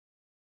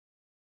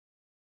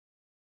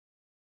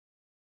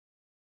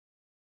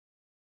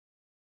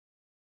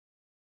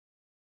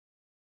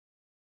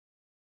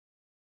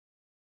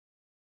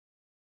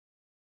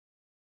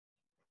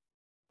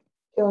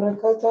Kia ora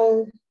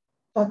koutou,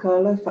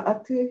 whakaalofa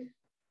atu,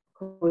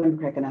 koe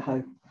krakena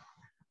hau.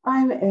 I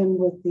am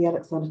with the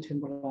Alexander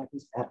Turnbull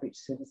Library's Outreach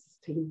Services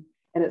team,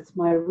 and it's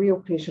my real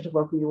pleasure to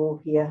welcome you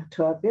all here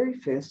to our very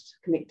first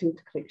Connecting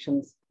to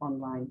Collections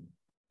online.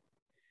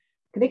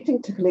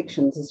 Connecting to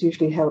Collections is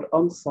usually held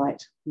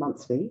on-site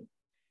monthly.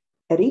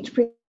 At each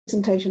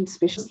presentation,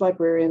 specialist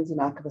librarians and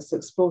archivists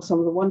explore some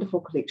of the wonderful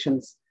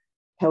collections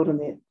held in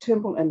the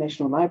Turnbull and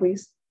National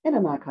Libraries and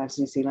in Archives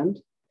New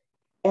Zealand,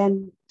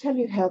 and tell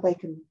you how they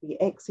can be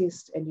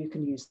accessed and you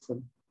can use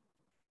them.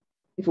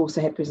 We've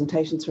also had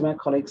presentations from our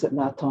colleagues at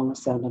Ngā Taonga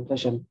Sound and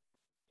Vision.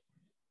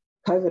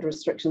 COVID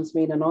restrictions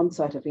mean an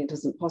on-site event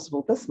isn't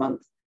possible this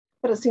month,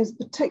 but it seems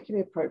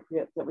particularly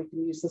appropriate that we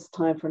can use this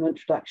time for an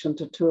introduction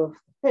to two of the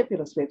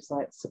fabulous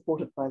websites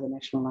supported by the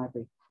National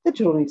Library,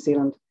 Digital New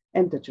Zealand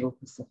and Digital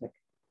Pacific.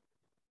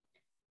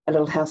 A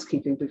little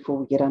housekeeping before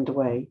we get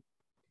underway.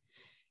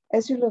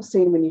 As you'll have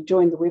seen when you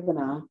joined the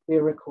webinar,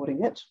 we're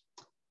recording it.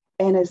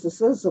 And as this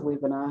is a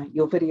webinar,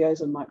 your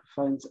videos and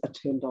microphones are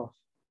turned off.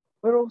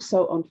 We're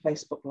also on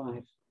Facebook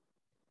Live.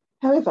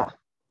 However,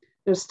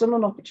 there's still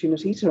an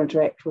opportunity to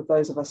interact with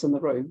those of us in the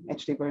room,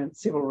 actually we're in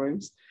several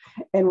rooms,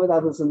 and with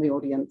others in the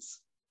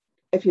audience.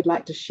 If you'd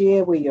like to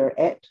share where you're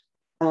at,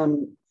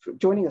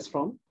 joining us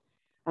from,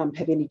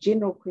 have any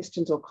general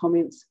questions or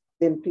comments,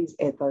 then please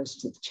add those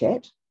to the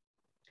chat.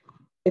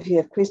 If you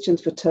have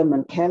questions for Tim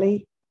and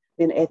Kelly,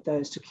 then add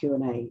those to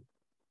Q&A.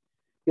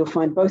 You'll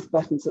find both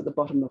buttons at the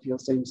bottom of your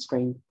Zoom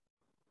screen.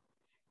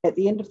 At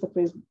the end of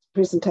the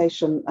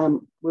presentation,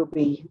 we'll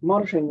be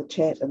monitoring the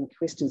chat and the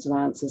questions and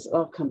answers.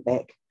 I'll come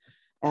back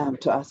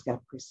to ask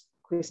our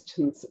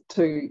questions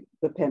to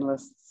the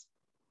panelists.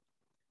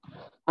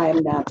 I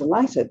am now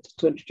delighted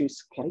to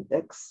introduce Kelly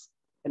Dix,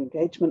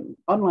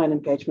 Online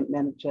Engagement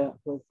Manager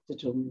with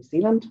Digital New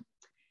Zealand,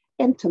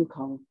 and Tim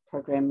Kong,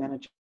 Program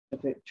Manager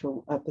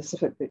of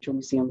Pacific Virtual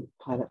Museum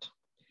Pilot.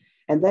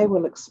 And they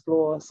will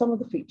explore some of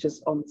the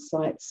features on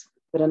sites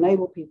that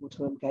enable people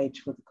to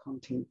engage with the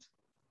content.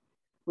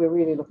 We're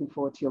really looking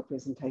forward to your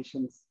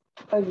presentations.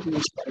 Over to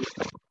you, Kelly.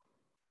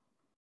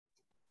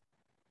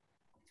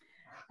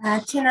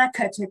 Tēnā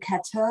koutou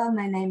katoa.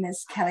 My name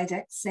is Kelly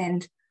Dix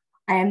and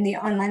I am the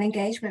Online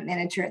Engagement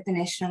Manager at the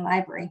National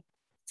Library.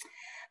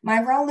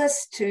 My role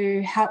is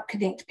to help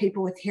connect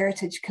people with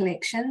heritage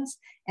collections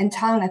and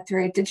taonga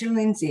through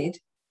digitalNZ,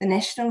 the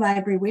National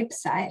Library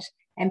website,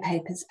 and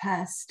Papers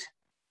Past.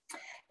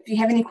 If you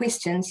have any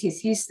questions,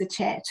 yes, use the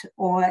chat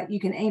or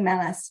you can email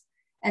us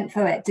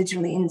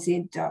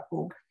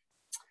info@digitalnz.org.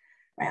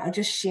 Right, I'll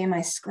just share my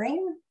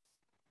screen.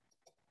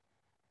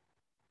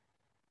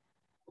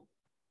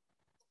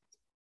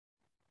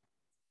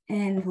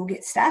 And we'll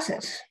get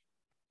started.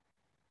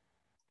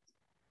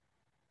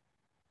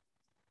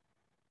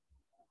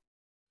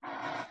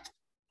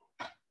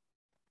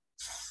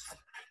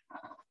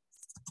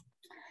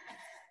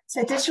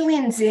 So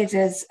digitalNZ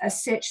is a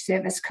search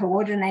service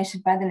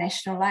coordinated by the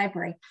National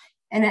Library,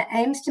 and it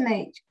aims to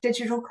make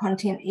digital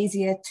content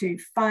easier to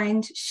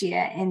find,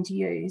 share, and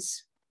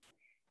use.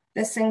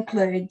 This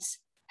includes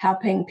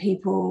helping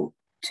people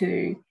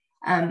to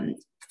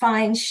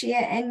find,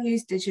 share, and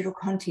use digital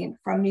content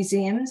from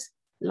museums,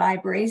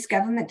 libraries,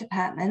 government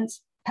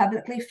departments,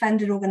 publicly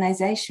funded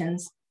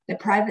organisations, the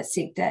private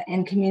sector,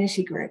 and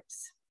community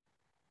groups.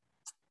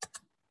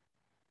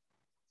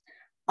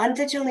 On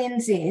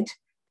digitalNZ,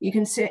 you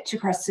can search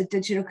across the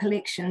digital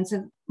collections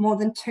of more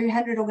than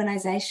 200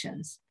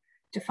 organisations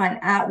to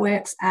find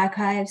artworks,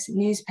 archives,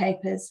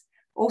 newspapers,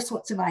 all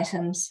sorts of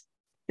items.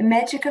 The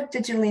magic of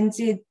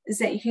digitalNZ is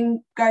that you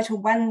can go to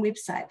one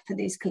website for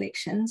these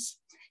collections.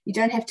 You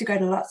don't have to go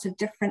to lots of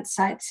different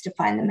sites to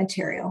find the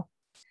material.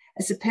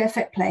 It's a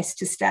perfect place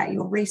to start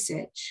your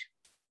research.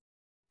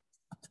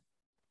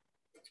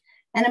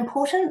 An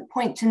important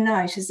point to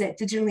note is that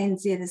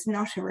digitalNZ is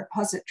not a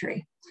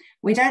repository.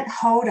 We don't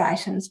hold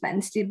items, but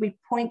instead we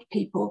point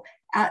people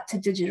out to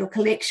digital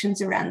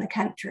collections around the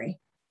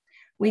country.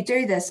 We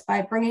do this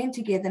by bringing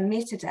together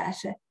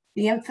metadata,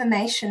 the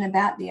information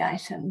about the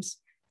items,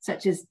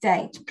 such as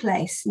date,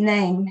 place,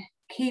 name,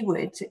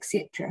 keywords,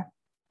 etc.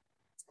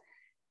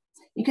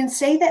 You can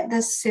see that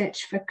this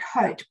search for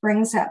coat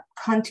brings up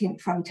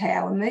content from Te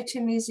Awamutu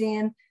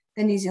Museum,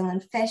 the New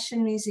Zealand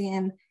Fashion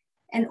Museum,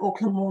 and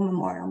Auckland War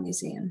Memorial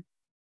Museum.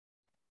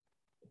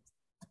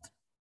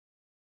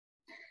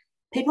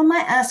 People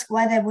might ask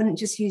why they wouldn't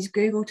just use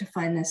Google to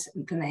find this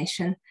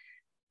information.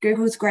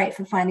 Google's great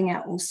for finding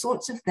out all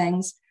sorts of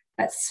things,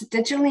 but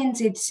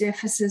digitalNZ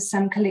surfaces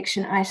some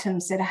collection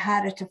items that are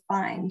harder to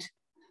find.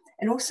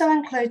 It also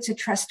includes a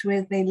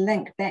trustworthy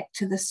link back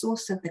to the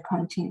source of the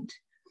content.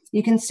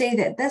 You can see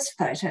that this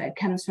photo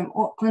comes from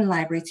Auckland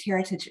Library's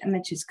Heritage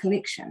Images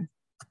collection.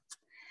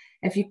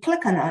 If you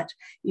click on it,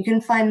 you can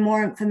find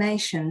more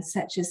information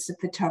such as the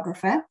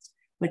photographer,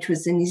 which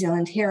was the New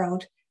Zealand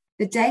Herald,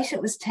 the date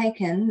it was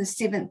taken, the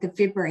 7th of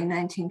February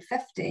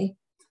 1950,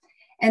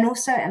 and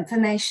also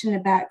information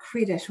about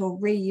credit or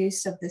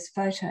reuse of this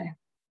photo.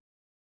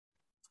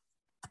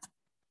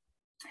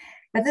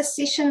 But this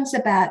session's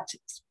about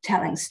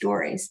telling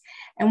stories.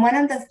 And one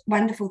of the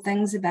wonderful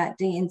things about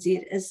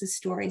DNZ is the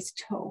stories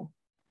tool.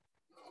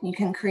 You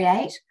can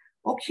create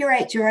or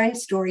curate your own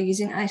story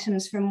using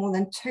items from more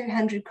than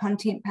 200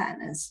 content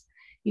partners.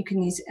 You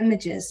can use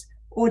images,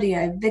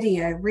 audio,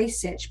 video,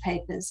 research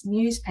papers,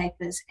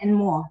 newspapers, and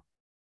more.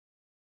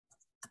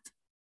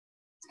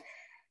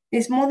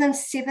 There's more than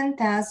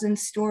 7,000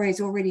 stories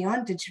already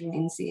on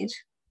digitalNZ.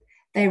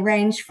 They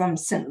range from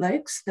St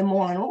Luke's, the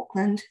mall in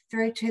Auckland,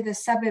 through to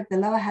the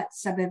Lower Hutt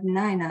suburb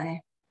Nainai.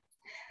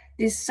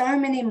 There's so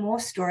many more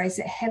stories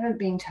that haven't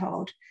been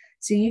told,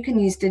 so you can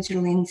use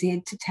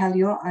digitalNZ to tell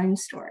your own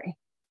story.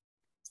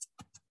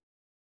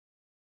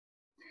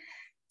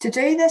 To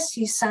do this,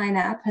 you sign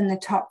up in the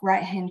top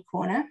right-hand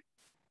corner.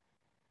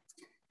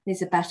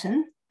 There's a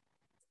button,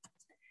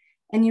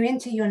 and you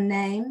enter your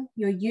name,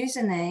 your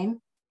username,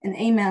 an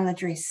email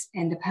address,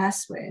 and a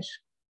password.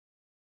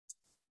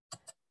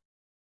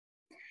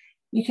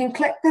 You can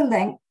click the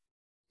link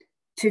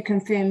to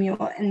confirm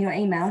in your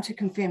email to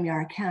confirm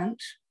your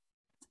account,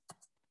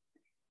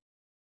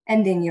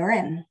 and then you're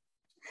in.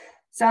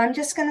 So I'm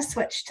just going to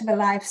switch to the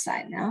live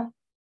site now,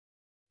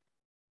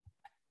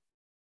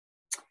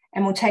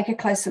 and we'll take a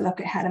closer look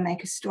at how to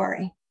make a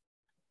story.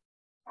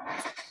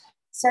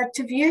 So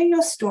to view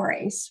your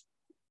stories,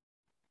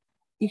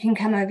 you can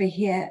come over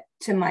here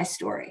to My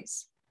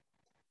Stories.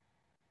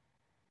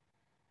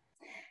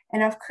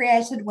 And I've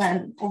created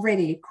one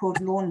already called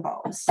Lawn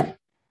Bowls.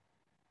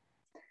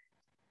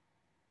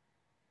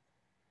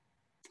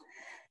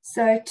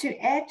 So to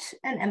add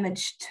an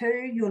image to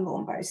your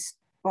lawn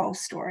bowl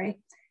story,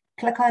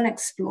 click on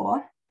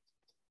Explore,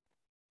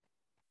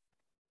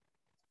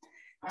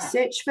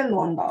 search for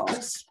lawn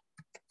bowls,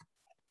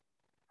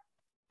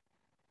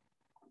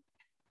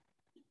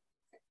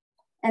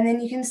 and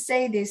then you can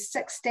see there's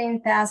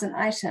 16,000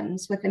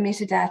 items with the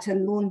metadata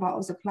lawn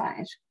bowls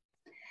applied.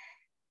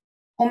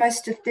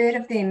 Almost a third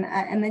of them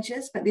are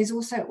images, but there's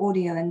also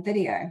audio and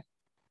video.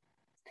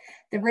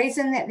 The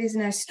reason that there's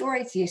no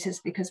stories yet is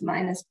because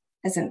mine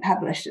isn't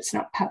published, it's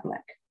not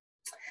public.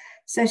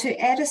 So to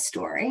add a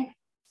story,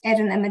 add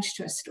an image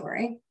to a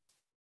story,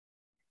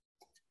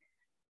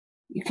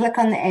 you click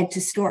on the Add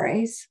to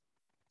Stories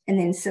and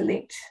then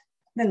select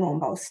the lawn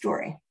bowl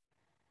story.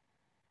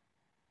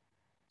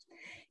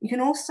 You can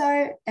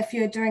also, if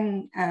you're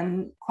doing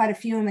quite a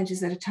few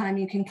images at a time,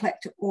 you can click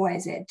to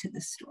always add to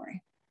the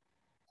story.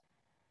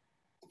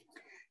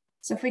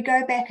 So if we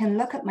go back and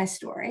look at my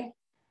story,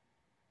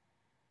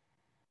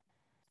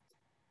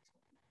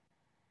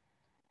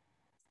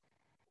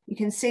 you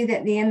can see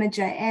that the image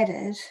I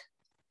added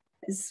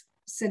is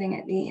sitting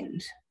at the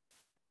end.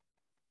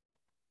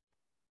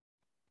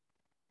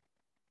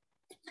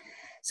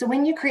 So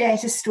when you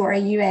create a story,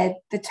 you add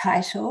the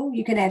title,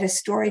 you can add a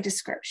story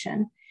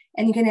description,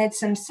 and you can add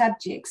some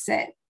subjects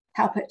that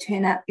help it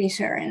turn out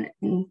better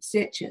in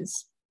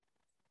searches.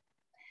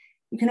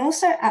 You can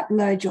also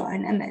upload your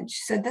own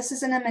image. So this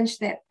is an image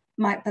that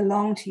might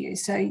belong to you.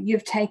 So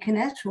you've taken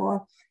it,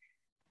 or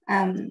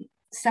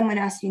someone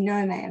else you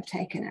know may have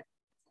taken it.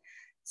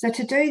 So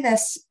to do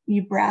this,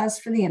 you browse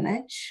for the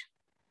image,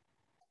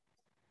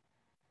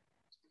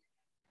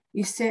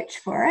 you search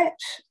for it,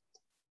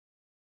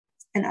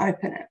 and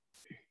open it.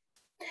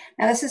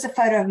 Now this is a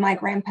photo of my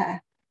grandpa,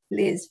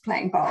 Les,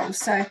 playing bowls.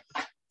 So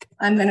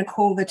I'm going to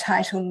call the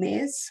title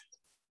Les.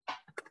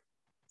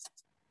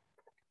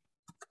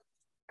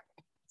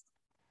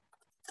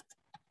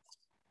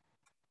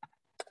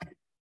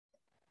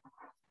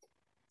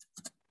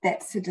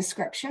 That's the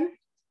description.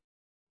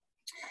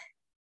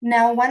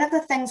 Now, one of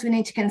the things we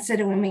need to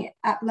consider when we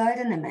upload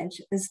an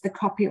image is the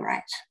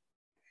copyright.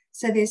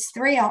 So there's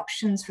 3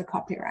 options for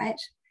copyright.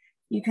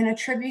 You can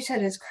attribute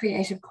it as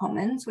Creative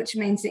Commons, which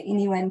means that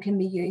anyone can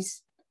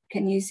use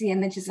the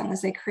image as long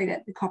as they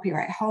credit the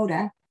copyright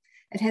holder.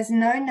 It has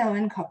no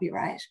known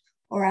copyright,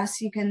 or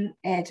else you can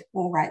add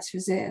all rights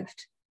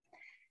reserved.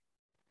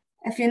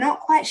 If you're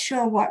not quite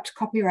sure what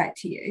copyright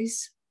to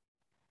use,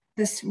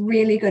 this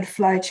really good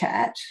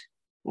flowchart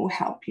will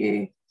help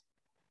you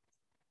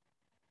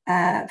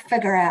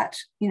figure out,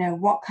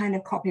 what kind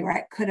of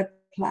copyright could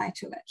apply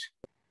to it.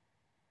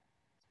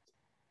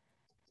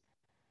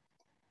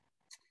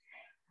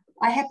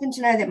 I happen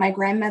to know that my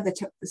grandmother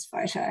took this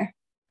photo,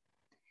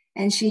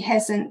 and she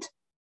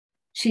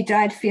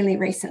died fairly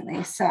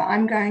recently. So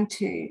I'm going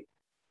to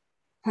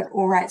put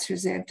all rights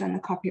reserved on the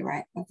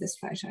copyright of this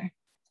photo.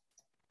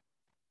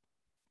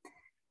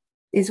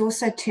 There's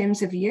also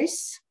terms of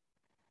use,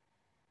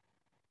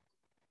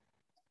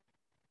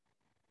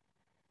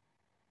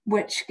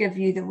 which give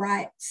you the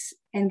rights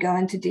and go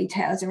into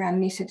details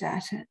around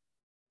metadata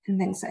and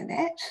things like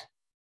that.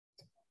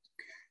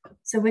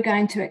 So we're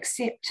going to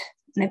accept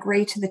and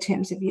agree to the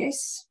terms of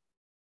use,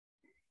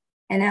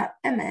 and our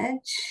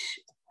image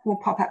will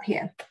pop up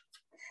here.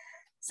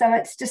 So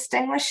it's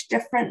distinguished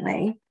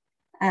differently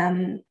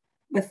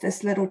with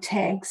this little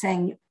tag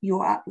saying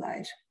your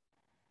upload.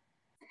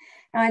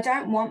 Now, I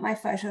don't want my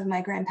photo of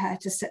my grandpa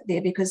to sit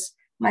there because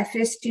my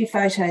first few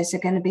photos are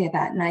going to be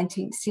about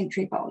 19th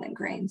century bowling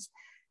greens.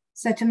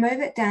 So to move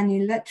it down,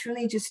 you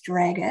literally just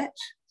drag it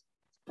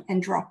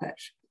and drop it.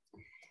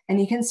 And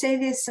you can see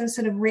there's some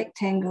sort of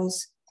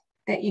rectangles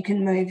that you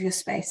can move your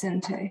space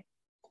into.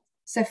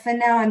 So for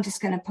now, I'm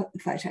just going to put the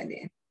photo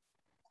there.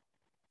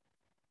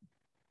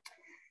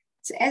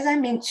 So as I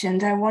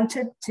mentioned, I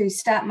wanted to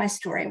start my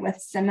story with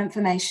some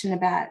information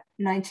about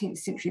 19th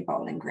century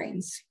bowling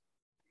greens.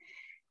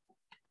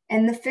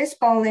 And the first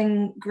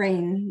bowling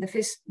green, the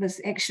first was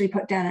actually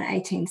put down in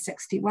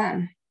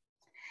 1861.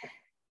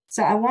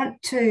 So I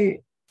want to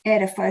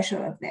add a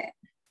photo of that.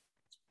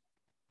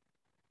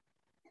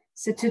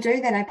 So to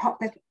do that, I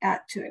pop it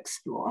out to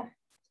explore.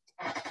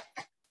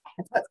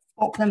 I put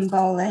Auckland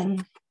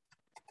bowling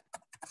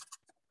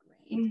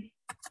green.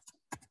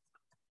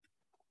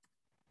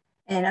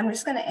 And I'm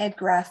just going to add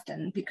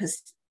Grafton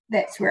because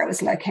that's where it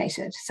was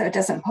located. So it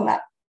doesn't pull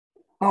up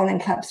bowling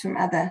clubs from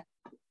other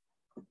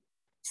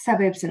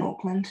suburbs in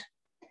Auckland.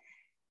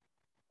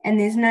 And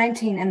there's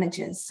 19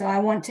 images. So I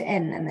want to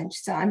add an image.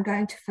 So I'm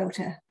going to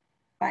filter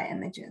by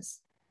images.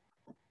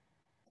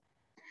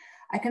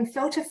 I can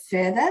filter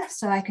further,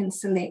 so I can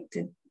select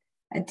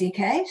a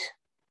decade.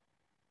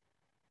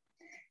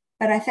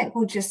 But I think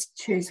we'll just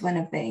choose one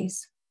of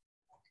these.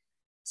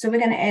 So we're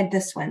going to add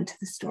this one to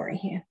the story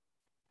here.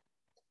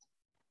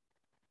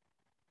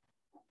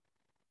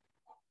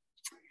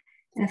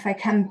 And if I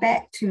come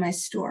back to my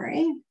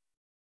story,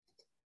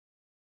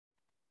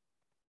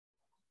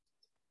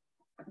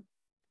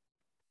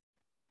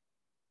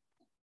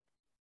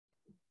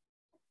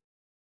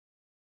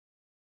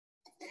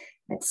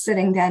 it's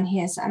sitting down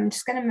here. So I'm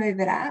just going to move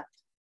it up.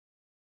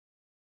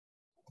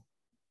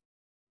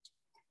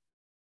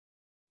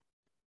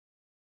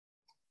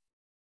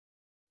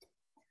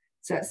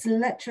 So it's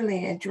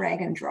literally a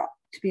drag and drop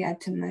to be able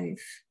to move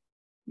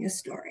your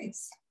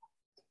stories.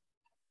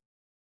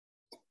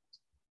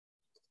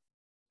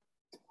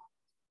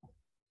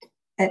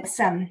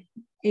 It's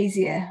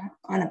easier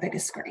on a bigger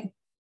screen.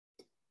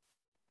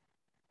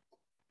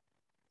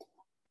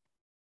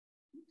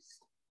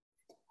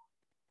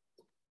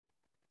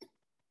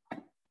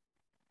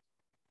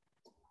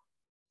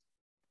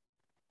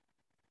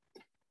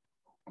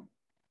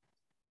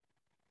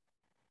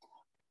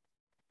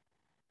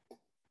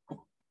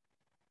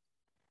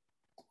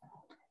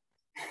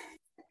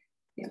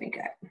 There we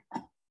go.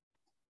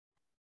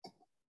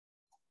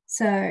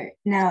 So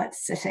now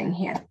it's sitting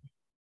here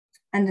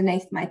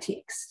underneath my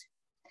text.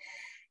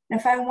 And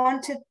if I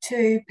wanted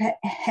to,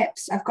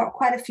 perhaps, I've got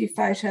quite a few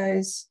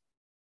photos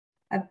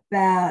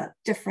about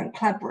different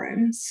club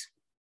rooms.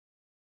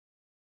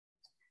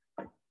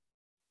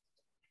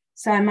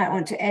 So I might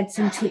want to add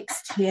some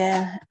text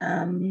here,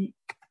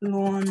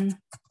 lawn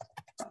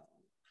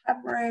club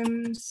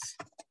rooms.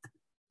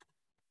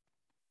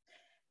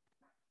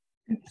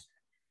 Oops.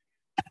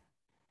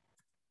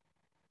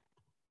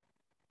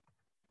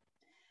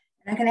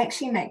 And I can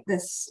actually make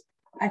this,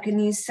 I can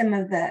use some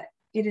of the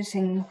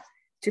editing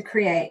to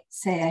create,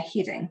 say, a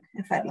heading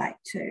if I'd like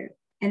to,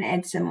 and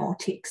add some more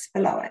text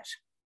below it.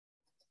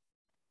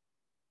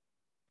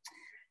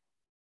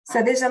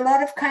 So there's a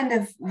lot of kind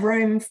of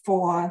room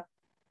for,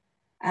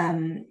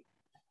 you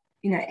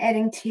know,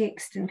 adding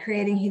text and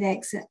creating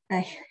headings,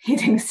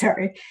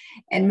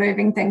 and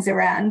moving things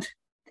around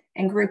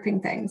and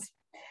grouping things.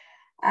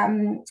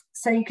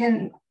 So you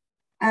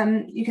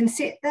can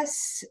set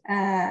this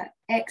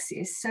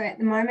access. So at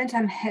the moment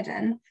I'm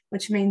hidden,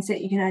 which means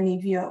that you can only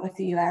view it with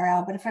the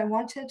URL. But if I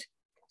wanted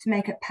to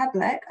make it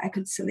public, I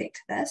could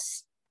select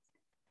this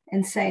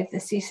and save the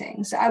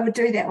settings. So I would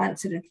do that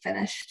once it had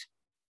finished.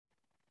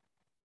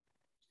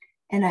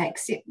 And I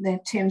accept the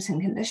terms and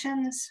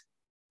conditions.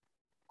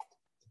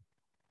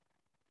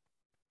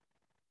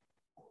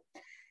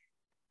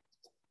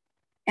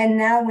 And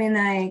now when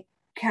I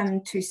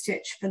come to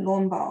search for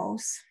lawn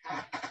bowls,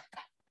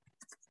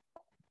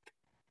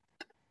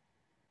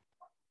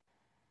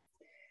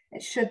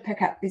 it should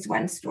pick up this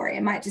one story.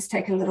 It might just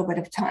take a little bit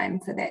of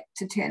time for that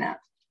to turn up.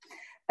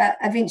 But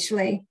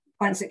eventually,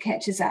 once it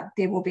catches up,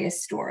 there will be a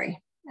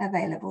story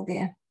available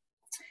there,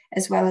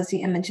 as well as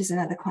the images and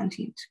other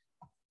content.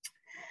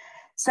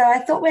 So I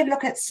thought we'd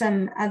look at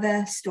some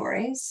other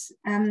stories.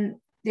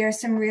 There are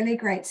some really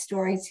great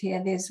stories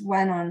here. There's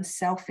one on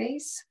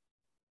selfies.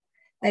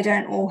 They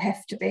don't all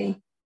have to be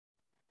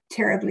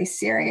terribly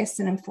serious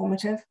and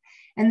informative.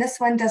 And this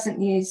one doesn't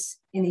use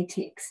any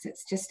text.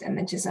 It's just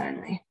images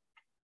only.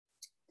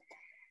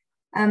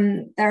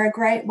 They're a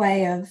great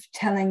way of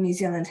telling New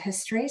Zealand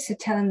history, so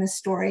telling the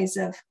stories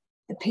of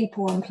the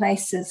people and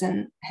places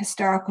and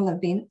historical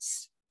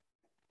events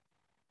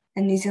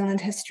in New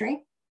Zealand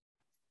history.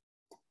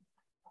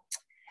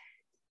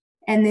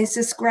 And there's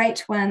this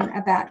great one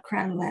about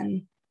Crown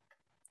Lynn.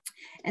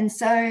 And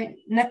so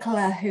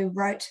Nicola, who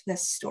wrote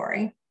this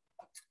story,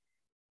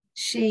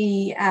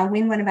 she,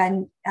 when one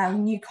of our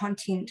new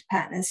content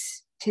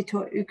partners, Te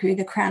Uku,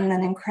 the Crown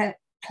Lynn and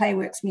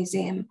Clayworks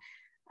Museum,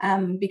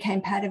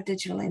 became part of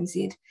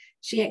digitalNZ,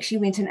 she actually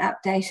went and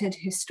updated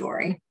her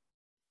story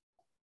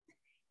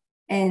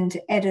and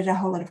added a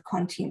whole lot of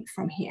content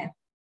from here.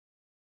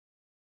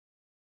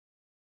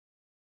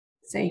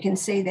 So you can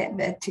see that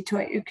the Te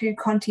Toi Uku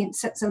content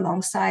sits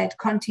alongside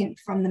content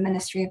from the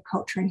Ministry of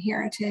Culture and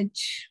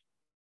Heritage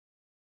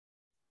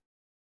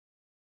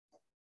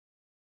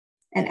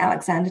and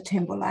Alexander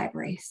Turnbull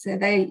Library. So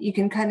you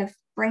can kind of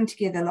bring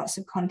together lots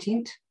of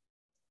content.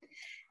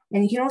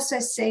 And you can also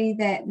see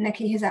that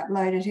Nikki has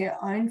uploaded her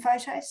own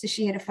photo. So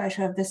she had a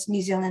photo of this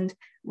New Zealand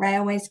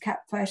Railways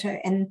Cup photo,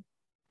 and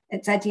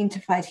it's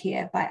identified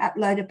here by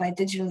uploaded by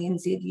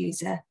digitalNZ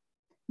user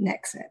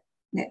Nixit.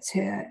 That's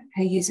her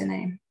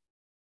username.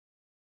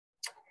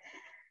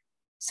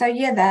 So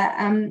yeah,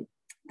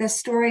 the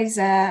stories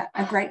are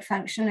a great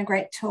function, a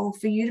great tool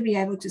for you to be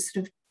able to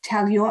sort of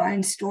tell your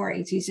own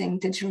stories using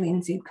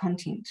digitalNZ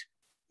content.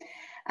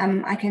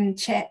 I can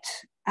chat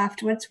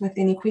afterwards with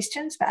any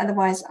questions, but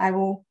otherwise I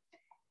will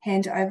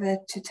hand over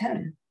to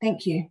Tim.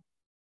 Thank you.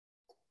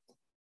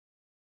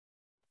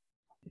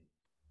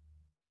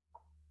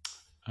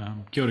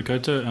 Kia ora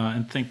koutou,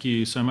 and thank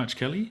you so much,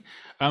 Kelly.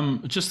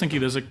 Just thinking,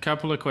 there's a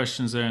couple of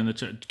questions there in the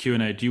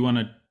Q&A. Do you want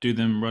to do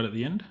them right at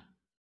the end?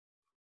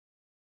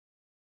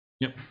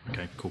 Yep.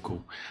 Okay,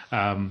 cool.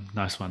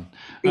 Nice one.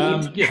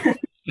 Yeah.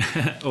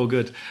 All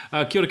good.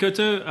 Kia ora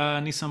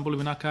koutou, Nisan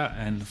Bolivinaka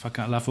and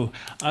whakalafo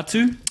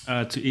atu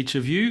to each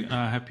of you.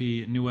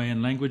 Happy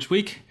Niuean Language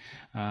Week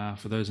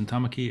for those in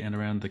Tamaki and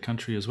around the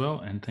country as well.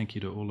 And thank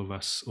you to all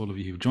of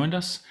you who've joined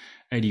us.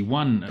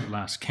 81 at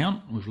last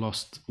count. We've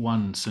lost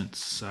one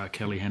since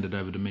Kelly handed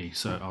over to me,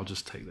 so I'll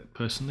just take that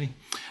personally.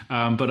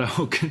 But I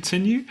will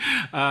continue.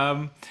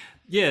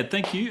 Yeah,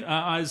 thank you.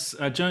 As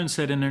Joan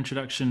said in her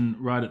introduction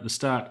right at the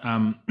start,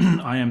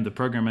 I am the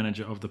program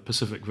manager of the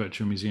Pacific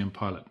Virtual Museum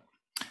Pilot.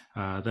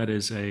 That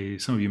is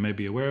some of you may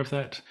be aware of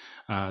that.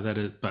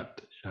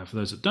 But for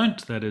those that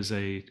don't, it is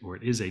a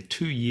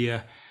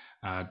 2-year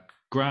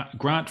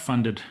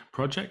grant-funded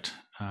project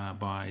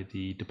by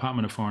the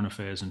Department of Foreign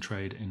Affairs and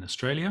Trade in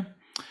Australia,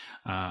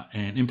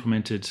 and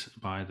implemented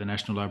by the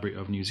National Library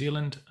of New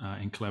Zealand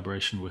in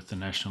collaboration with the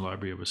National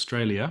Library of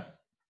Australia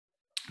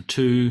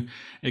to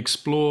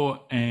explore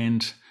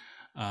and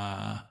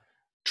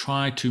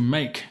try to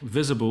make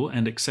visible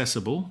and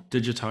accessible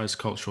digitized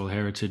cultural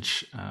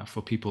heritage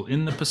for people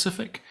in the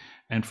Pacific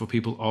and for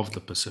people of the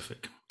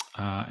Pacific.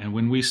 And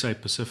when we say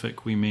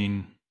Pacific, we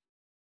mean,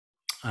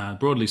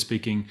 broadly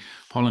speaking,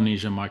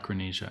 Polynesia,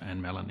 Micronesia,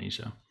 and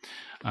Melanesia.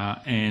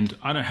 And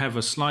I don't have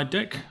a slide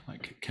deck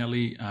like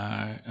Kelly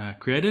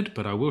created,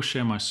 but I will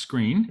share my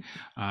screen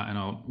and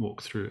I'll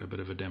walk through a bit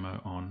of a demo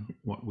on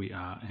what we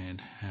are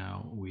and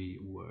how we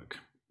work.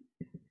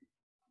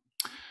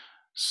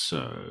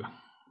 So,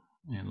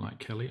 and like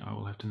Kelly, I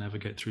will have to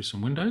navigate through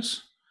some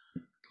windows,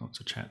 lots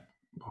of chat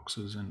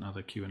boxes and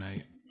other Q&A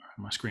on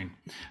my screen.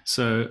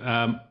 So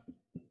I'll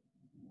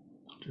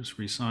just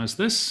resize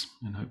this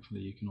and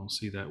hopefully you can all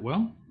see that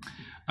well.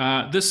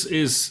 This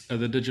is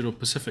the Digital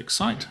Pacific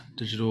site,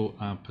 Digital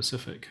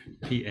Pacific,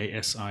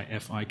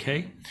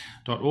 pasifik.org,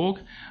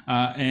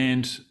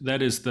 and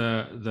that is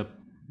the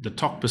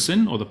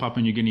Tokpasin, or the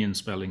Papua New Guinean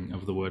spelling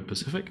of the word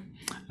Pacific,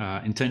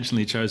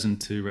 intentionally chosen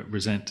to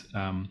represent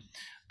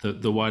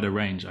the wider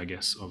range, I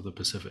guess, of the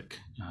Pacific,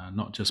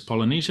 not just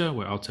Polynesia,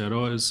 where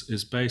Aotearoa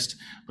is based,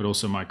 but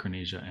also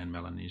Micronesia and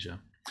Melanesia.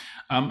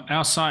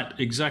 Our site,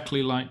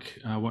 exactly like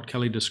what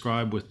Kelly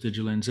described with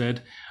digitalNZ,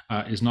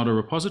 is not a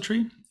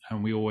repository,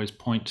 and we always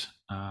point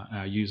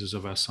our users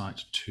of our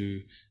site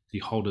to the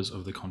holders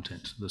of the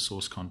content, the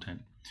source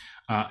content.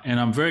 And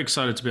I'm very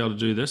excited to be able to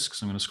do this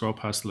because I'm going to scroll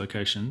past the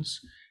locations,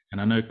 and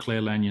I know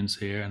Claire Lanyon's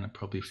here and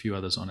probably a few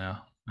others on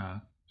our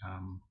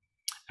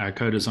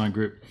co-design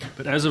group.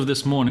 But as of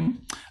this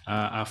morning,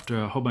 after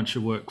a whole bunch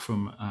of work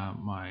from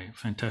my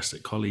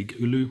fantastic colleague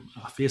Ulu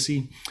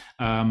Fiesi,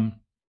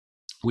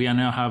 we are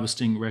now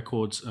harvesting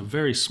records, a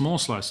very small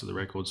slice of the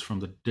records from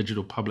the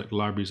Digital Public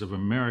Libraries of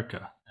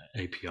America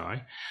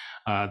API.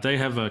 They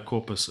have a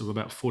corpus of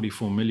about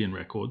 44 million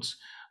records.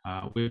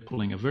 We're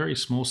pulling a very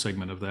small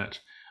segment of that,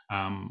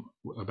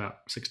 about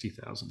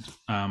 60,000.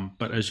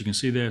 But as you can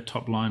see there,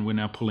 top line, we're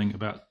now pulling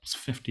about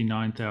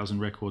 59,000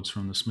 records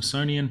from the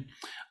Smithsonian,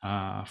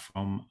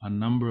 from a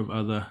number of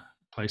other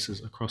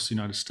places across the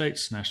United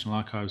States, National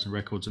Archives and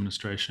Records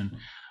Administration,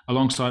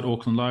 alongside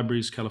Auckland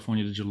Libraries,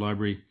 California Digital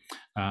Library,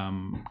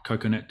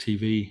 Coconut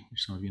TV,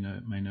 which some of you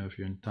may know if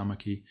you're in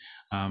Tamaki,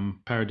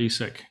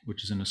 Paradisec,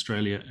 which is in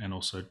Australia, and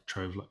also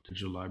Trove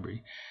Digital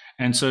Library.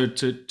 And so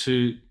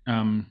to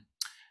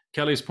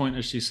Kelly's point,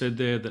 as she said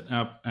there, that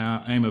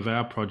our aim of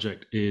our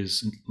project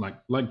is, like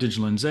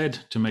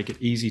digitalNZ, to make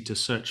it easy to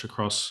search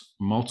across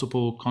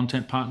multiple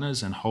content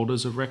partners and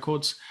holders of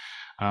records.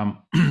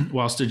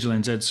 Whilst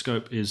digitalNZ's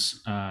scope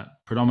is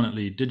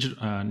predominantly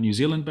New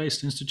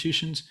Zealand-based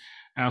institutions,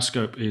 our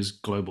scope is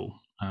global.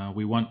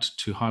 We want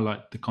to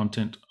highlight the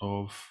content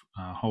of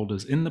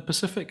holders in the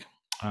Pacific,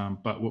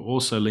 but we're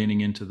also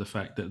leaning into the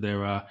fact that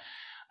there are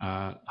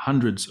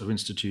hundreds of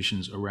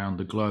institutions around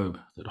the globe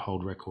that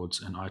hold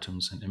records and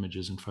items and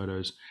images and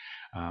photos,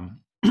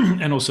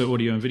 and also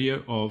audio and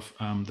video of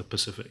the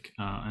Pacific.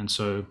 And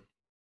so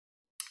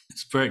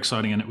it's very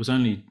exciting, and it was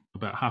only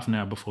about half an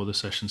hour before the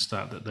session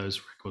start that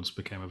those records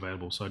became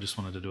available. So I just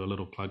wanted to do a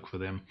little plug for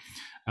them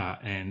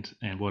and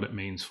what it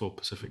means for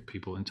Pacific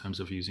people in terms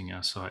of using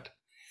our site.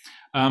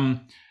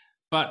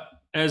 But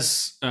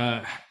as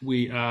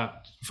we are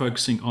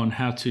focusing on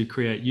how to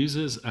create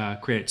users,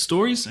 create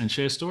stories and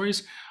share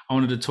stories, I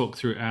wanted to talk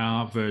through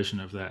our version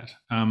of that.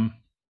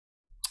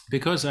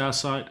 Because our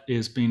site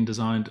is being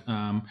designed,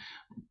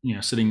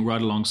 sitting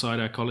right alongside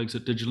our colleagues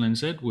at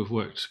digitalNZ, we've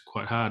worked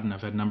quite hard, and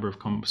I've had a number of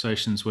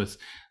conversations with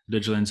the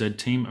digitalNZ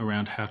team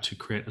around how to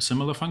create a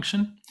similar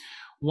function.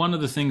 One of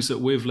the things that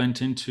we've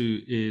lent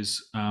into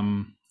is,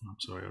 I'm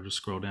sorry, I'll just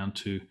scroll down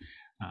to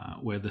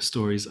where the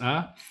stories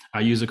are,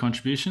 our user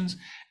contributions,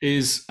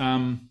 is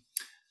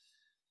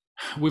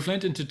we've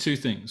lent into two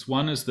things.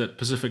 One is that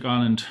Pacific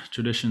Island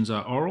traditions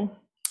are oral,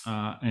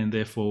 and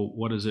therefore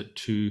what is it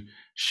to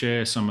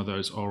share some of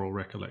those oral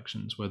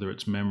recollections, whether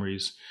it's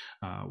memories,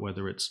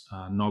 whether it's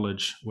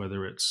knowledge,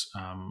 whether it's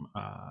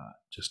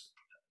just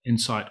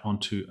insight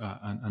onto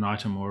an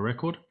item or a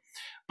record.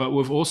 But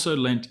we've also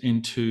lent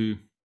into,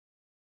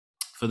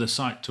 for the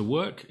site to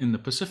work in the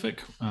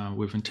Pacific,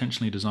 we've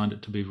intentionally designed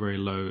it to be very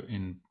low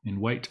in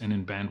weight and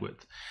in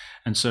bandwidth.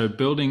 And so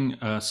building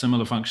a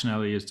similar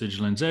functionality as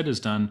digitalNZ has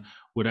done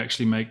would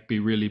actually be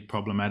really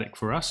problematic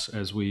for us,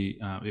 as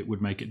it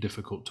would make it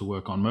difficult to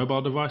work on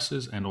mobile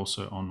devices and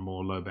also on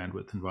more low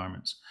bandwidth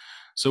environments.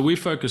 So we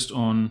focused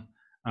on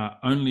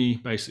only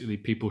basically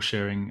people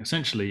sharing,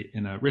 essentially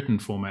in a written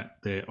format,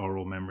 their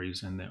oral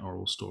memories and their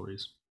oral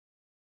stories.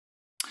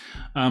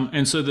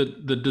 And so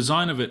the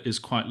design of it is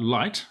quite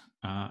light,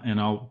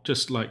 and I'll,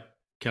 just like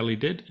Kelly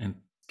did, and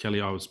Kelly,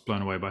 I was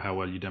blown away by how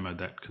well you demoed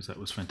that, because that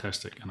was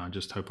fantastic, and I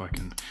just hope I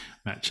can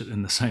match it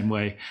in the same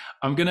way.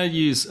 I'm going to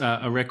use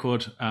a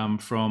record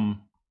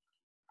from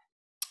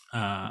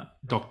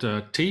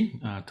Dr. T,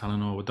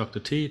 Talanoa with Dr.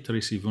 T,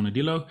 Teresi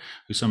Vunadilo,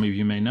 who some of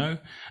you may know,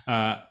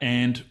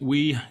 and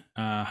we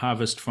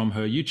harvest from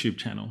her YouTube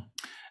channel.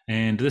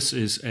 And this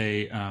is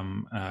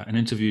an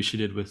interview she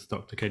did with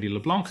Dr. Katie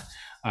LeBlanc,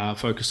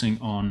 focusing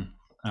on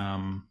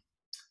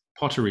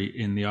pottery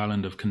in the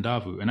island of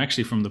Kandavu, and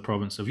actually from the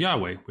province of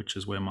Yahweh, which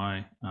is where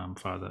my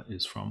father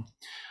is from.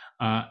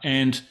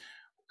 And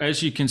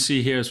as you can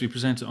see here, as we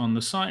present it on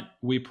the site,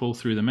 we pull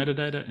through the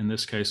metadata. In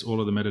this case,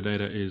 all of the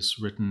metadata is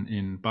written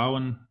in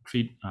Bowen,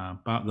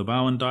 the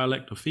Bowen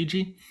dialect of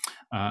Fiji,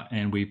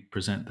 and we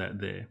present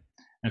that there.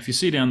 And if you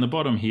see down the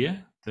bottom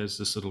here, there's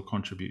this little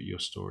contribute your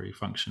story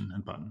function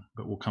and button,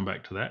 but we'll come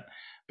back to that.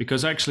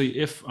 Because actually,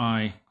 if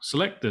I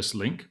select this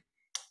link,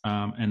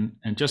 and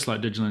just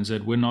like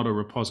digitalNZ, we're not a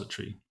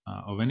repository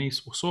of any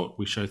sort.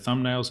 We show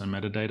thumbnails and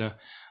metadata,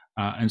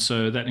 and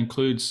so that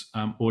includes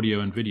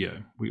audio and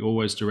video. We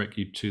always direct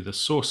you to the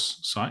source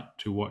site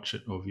to watch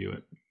it or view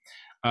it.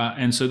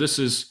 And so this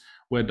is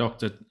where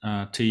Dr.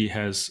 T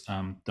has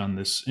done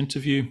this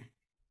interview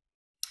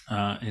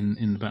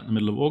in about the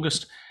middle of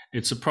August.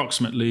 It's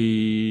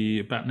approximately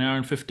about an hour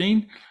and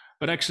 15,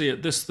 but actually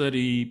at this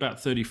about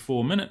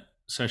 34-minute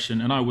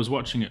session, and I was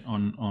watching it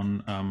on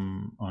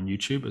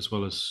YouTube, as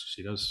well as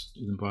she does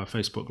even via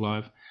Facebook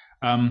Live.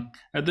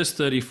 At this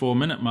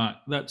 34-minute mark,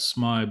 that's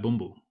my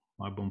bumbu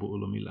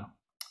Ulumila.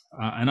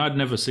 And I'd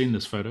never seen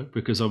this photo,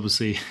 because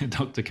obviously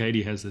Dr.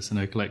 Katie has this in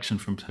her collection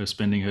from her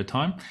spending her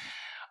time.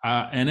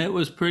 And it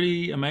was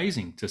pretty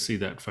amazing to see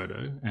that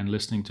photo and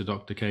listening to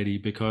Dr. Katie,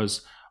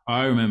 because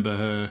I remember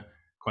her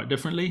quite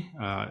differently.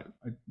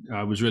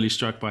 I was really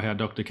struck by how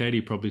Dr. Katie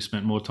probably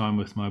spent more time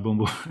with my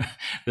bumbu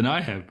than I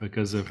have,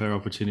 because of her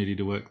opportunity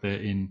to work there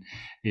in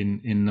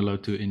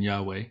Nalotu in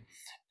Yahweh.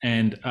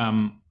 And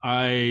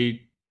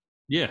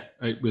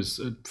it was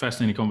a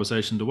fascinating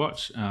conversation to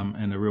watch,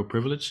 and a real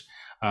privilege.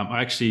 I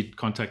actually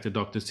contacted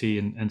Dr. T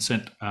and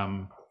sent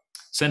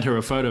her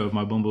a photo of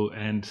my bumbu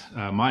and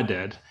my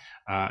dad,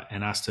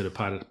 and asked her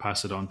to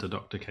pass it on to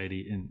Dr.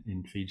 Katie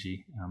in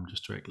Fiji,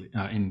 just directly.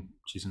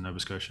 She's in Nova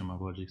Scotia, my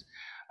apologies.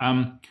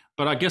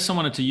 But I guess I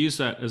wanted to use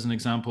that as an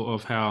example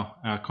of how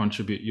our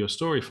contribute your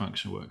story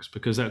function works,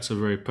 because that's a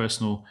very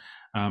personal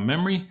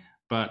memory,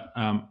 but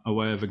a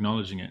way of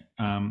acknowledging it.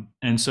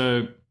 And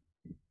so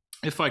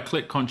if I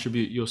click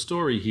contribute your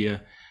story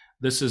here,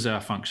 this is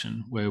our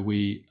function where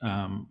we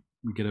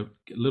get a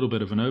little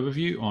bit of an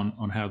overview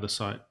on how the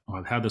site,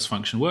 or how this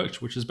function works,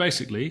 which is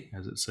basically,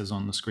 as it says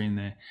on the screen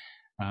there,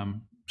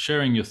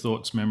 sharing your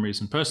thoughts, memories,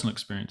 and personal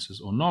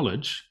experiences or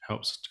knowledge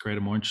helps to create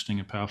a more interesting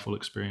and powerful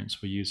experience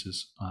for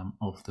users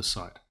of the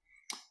site.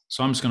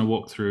 So I'm just going to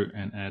walk through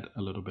and add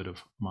a little bit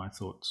of my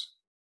thoughts.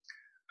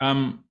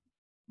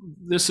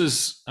 This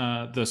is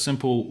the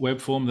simple web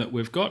form that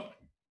we've got.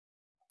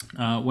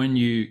 When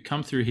you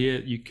come through here,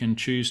 you can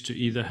choose to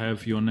either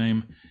have your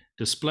name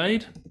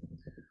displayed,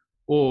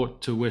 or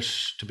to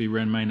wish to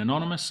remain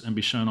anonymous and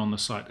be shown on the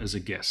site as a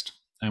guest.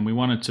 And we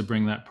wanted to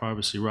bring that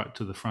privacy right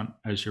to the front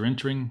as you're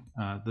entering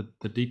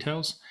the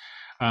details.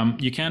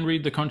 You can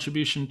read the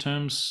contribution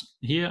terms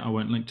here. I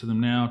won't link to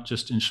them now,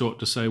 just in short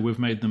to say we've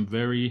made them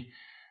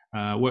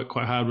worked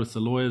quite hard with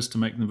the lawyers to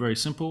make them very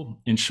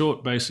simple. In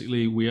short,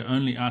 basically, we are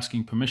only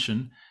asking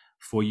permission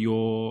for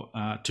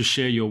to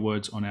share your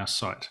words on our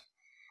site.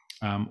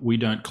 We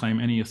don't claim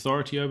any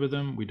authority over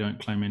them. We don't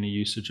claim any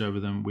usage over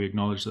them. We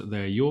acknowledge that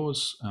they're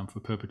yours for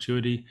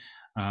perpetuity,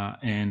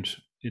 and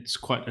it's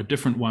quite a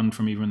different one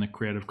from even the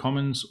Creative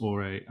Commons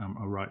or a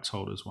rights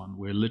holders one.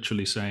 We're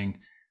literally saying,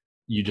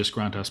 you just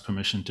grant us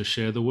permission to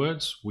share the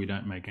words. We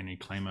don't make any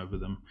claim over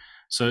them.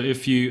 So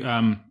if you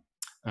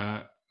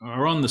are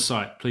on the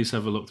site, please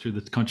have a look through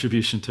the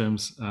contribution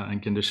terms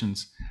and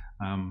conditions,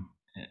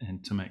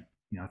 and to make,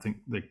 I think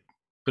the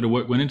bit of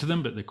work went into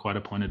them, but they're quite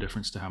a point of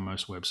difference to how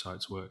most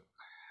websites work.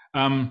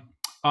 I'm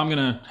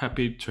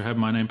happy to have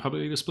my name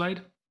publicly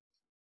displayed.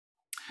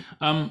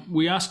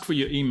 We ask for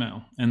your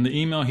email, and the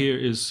email here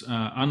is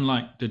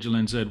unlike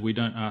digitalNZ. We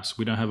don't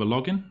have a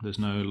login. There's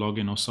no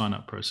login or sign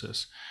up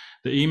process.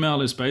 The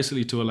email is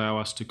basically to allow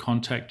us to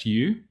contact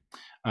you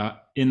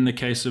in the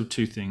case of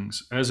two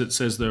things. As it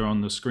says there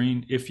on the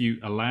screen, if you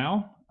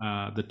allow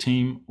the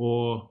team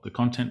or the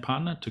content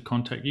partner to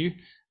contact you,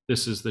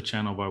 this is the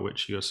channel by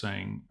which you're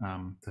saying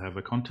to have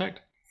a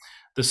contact.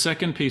 The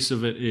second piece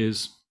of it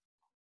is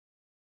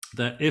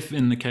that if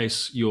in the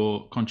case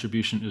your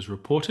contribution is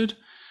reported,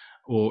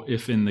 or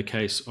if in the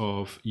case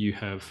of you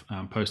have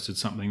posted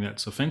something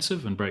that's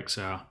offensive and breaks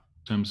our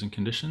terms and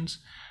conditions,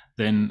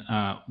 then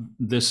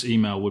this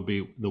email would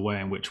be the way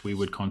in which we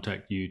would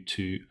contact you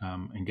to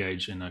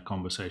engage in a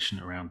conversation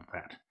around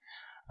that.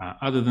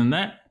 Other than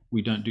that,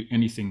 we don't do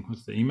anything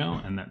with the email,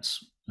 and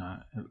that's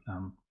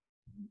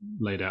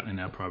laid out in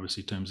our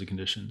privacy terms and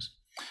conditions.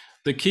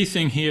 The key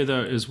thing here,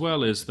 though, as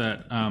well, is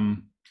that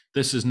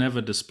this is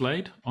never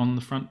displayed on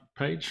the front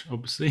page,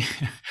 obviously,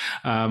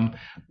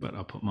 but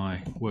I'll put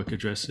my work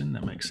address in,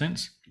 that makes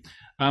sense.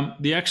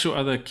 The actual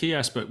other key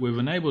aspect we've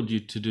enabled you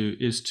to do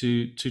is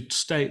to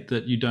state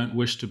that you don't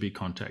wish to be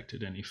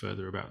contacted any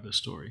further about this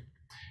story.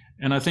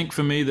 And I think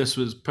for me, this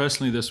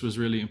was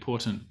really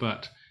important,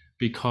 but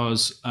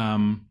because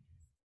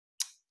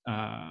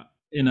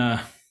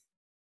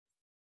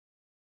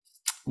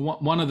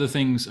one of the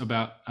things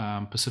about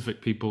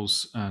Pacific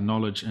people's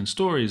knowledge and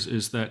stories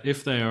is that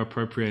if they are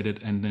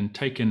appropriated and then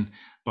taken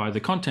by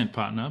the content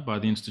partner, by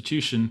the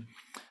institution,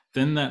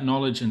 then that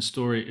knowledge and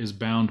story is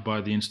bound by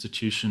the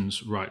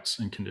institution's rights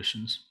and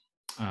conditions.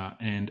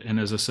 And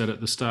as I said at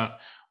the start,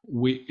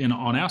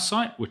 on our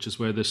site, which is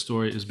where this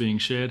story is being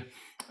shared,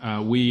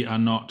 we are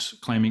not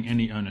claiming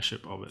any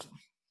ownership of it.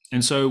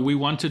 And so we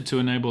wanted to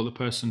enable the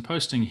person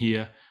posting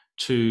here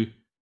to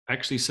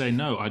actually say,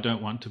 no, I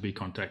don't want to be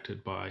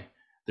contacted by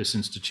this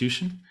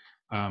institution.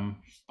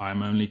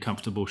 I'm only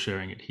comfortable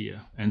sharing it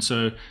here. And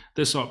so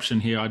this option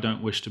here, I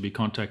don't wish to be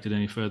contacted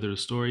any further to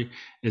story,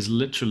 is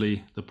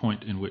literally the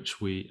point in which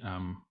we,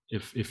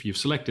 if you've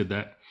selected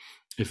that,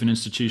 if an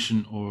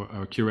institution or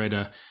a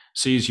curator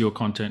sees your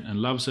content and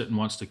loves it and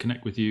wants to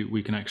connect with you,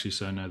 we can actually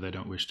say, no, they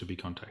don't wish to be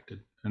contacted.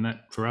 And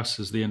that for us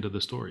is the end of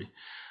the story.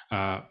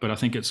 But I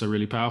think it's a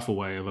really powerful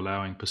way of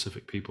allowing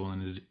Pacific people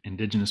and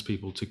Indigenous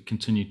people to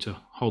continue to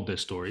hold their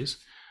stories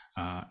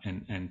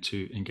and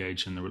to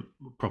engage in the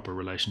proper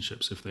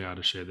relationships if they are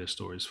to share their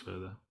stories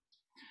further.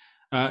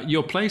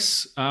 Your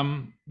place,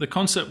 the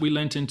concept we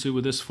lent into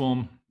with this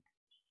form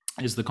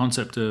is the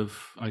concept of,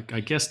 I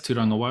guess,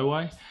 Tiranga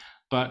Waiwai,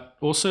 but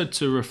also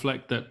to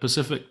reflect that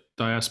Pacific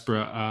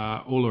diaspora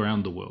are all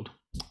around the world.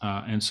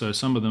 And so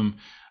some of them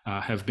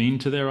have been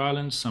to their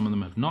islands, some of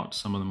them have not,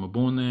 some of them were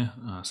born there,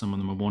 some of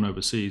them were born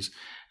overseas.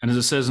 And as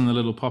it says in the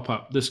little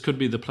pop-up, this could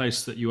be the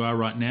place that you are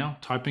right now,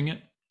 typing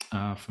it.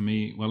 For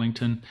me,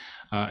 Wellington.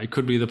 It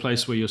could be the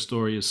place where your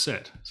story is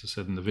set. As I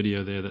said in the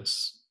video there,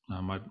 that's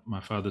my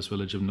father's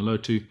village of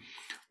Nalotu.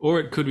 Or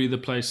it could be the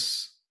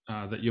place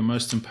that you're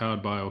most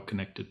empowered by or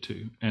connected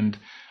to. And,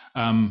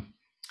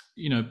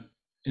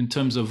 in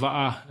terms of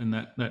va'a and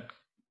that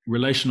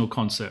relational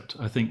concept,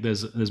 I think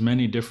there's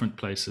many different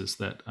places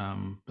that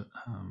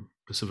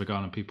Pacific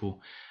Island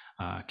people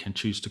can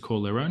choose to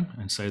call their own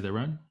and say their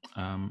own.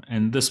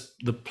 And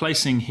the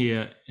placing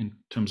here in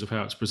terms of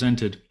how it's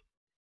presented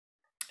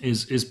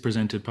is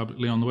presented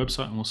publicly on the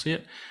website, and we'll see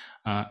it.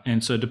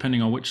 And so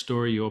depending on which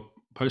story you're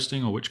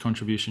posting or which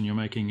contribution you're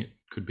making, it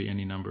could be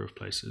any number of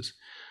places.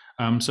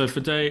 So for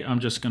today, I'm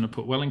just going to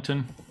put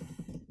Wellington.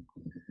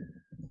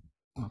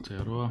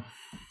 Aotearoa.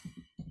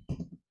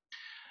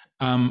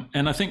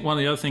 And I think one of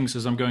the other things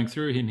as I'm going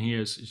through in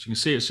here is, as you can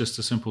see, it's just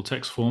a simple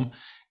text form.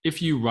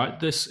 If you write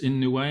this in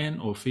Niuean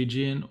or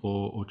Fijian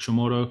or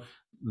Chamorro,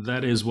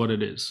 that is what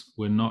it is.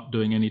 We're not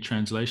doing any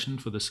translation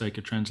for the sake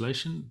of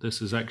translation.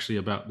 This is actually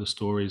about the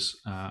stories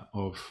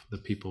of the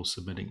people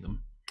submitting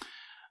them.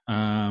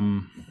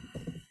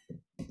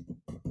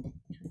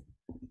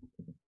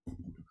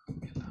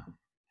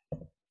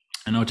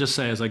 And I'll just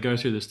say, as I go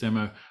through this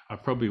demo, I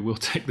probably will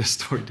take this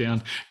story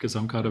down because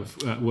I'm kind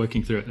of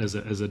working through it as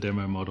a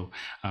demo model,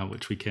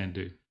 which we can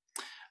do.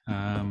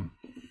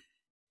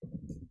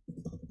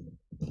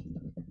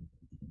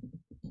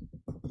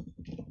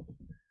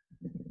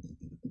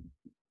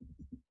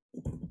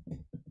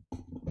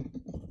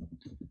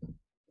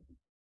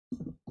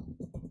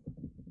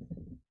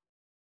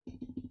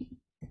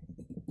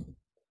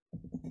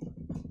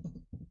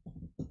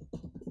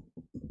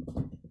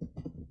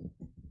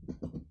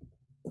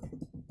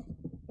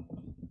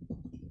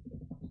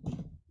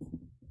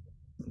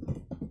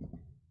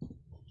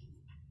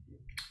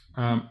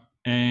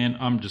 And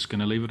I'm just going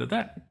to leave it at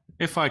that.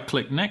 If I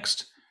click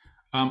next,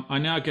 I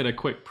now get a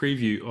quick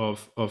preview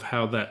of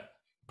how that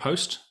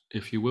post,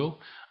 if you will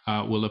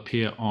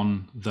appear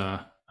on the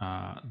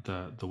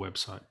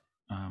website.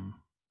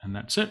 And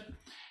that's it.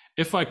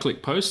 If I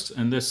click post,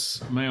 and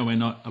this may or may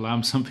not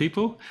alarm some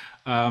people,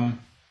 I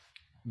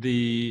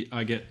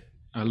get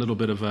a little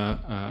bit of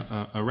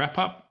a wrap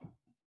up.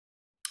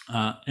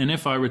 And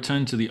if I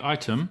return to the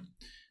item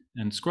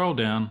and scroll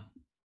down,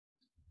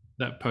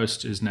 that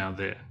post is now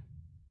there.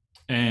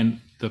 And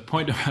the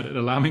point about it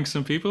alarming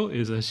some people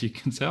is, as you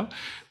can tell,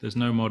 there's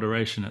no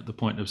moderation at the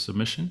point of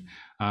submission,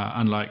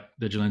 unlike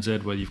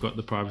digitalNZ where you've got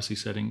the privacy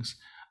settings.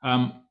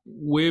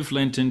 We've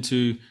lent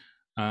into,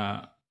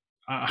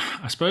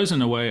 I suppose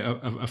in a way,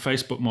 a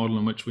Facebook model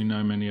in which we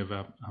know many of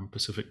our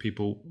Pacific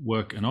people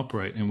work and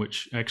operate, in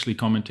which actually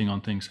commenting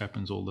on things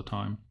happens all the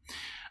time.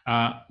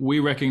 We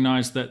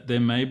recognize that there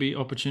may be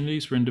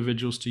opportunities for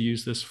individuals to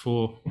use this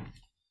for,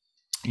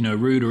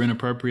 rude or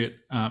inappropriate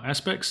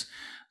aspects.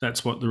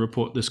 That's what the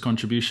report this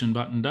contribution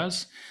button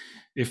does.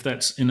 If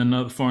that's in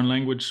another foreign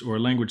language or a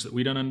language that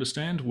we don't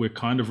understand, we're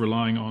kind of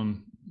relying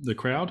on the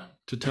crowd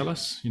to tell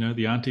us,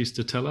 the aunties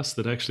to tell us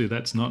that actually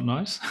that's not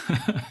nice.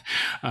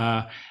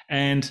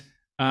 And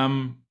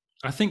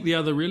I think the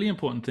other really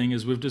important thing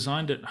is we've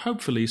designed it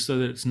hopefully so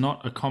that it's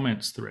not a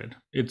comments thread.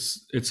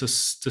 It's a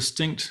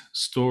distinct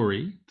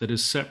story that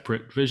is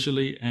separate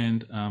visually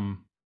and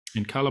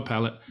in color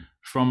palette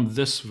from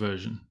this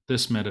version,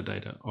 this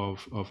metadata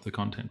of the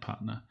content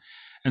partner.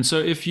 And so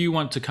if you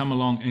want to come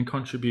along and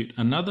contribute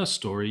another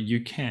story,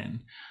 you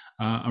can.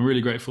 I'm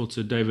really grateful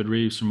to David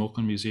Reeves from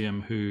Auckland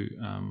Museum, who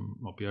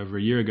will be over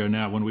a year ago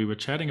now, when we were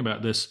chatting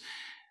about this,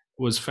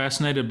 was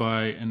fascinated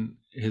by, and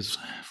his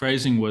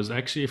phrasing was,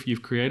 actually, if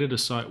you've created a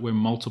site where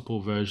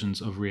multiple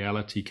versions of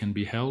reality can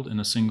be held in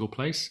a single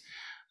place,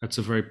 that's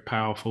a very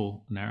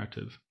powerful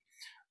narrative.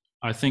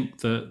 I think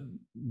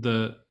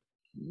the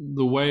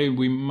way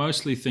we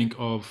mostly think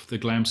of the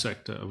GLAM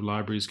sector of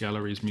libraries,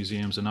 galleries,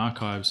 museums, and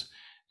archives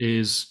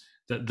is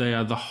that they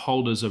are the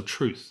holders of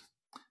truth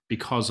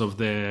because of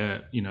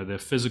their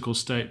physical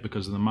state,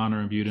 because of the mana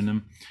imbued in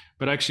them.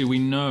 But actually, we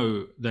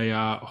know they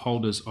are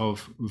holders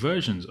of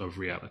versions of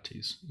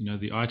realities.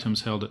 The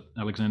items held at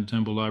Alexander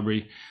Turnbull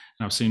Library,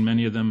 and I've seen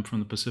many of them from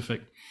the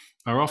Pacific,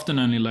 are often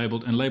only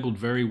labeled, and labeled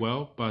very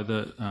well by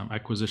the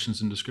acquisitions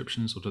and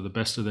descriptions, or to the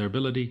best of their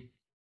ability,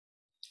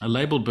 are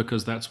labeled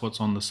because that's what's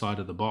on the side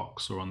of the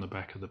box or on the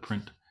back of the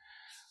print.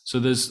 So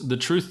the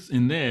truth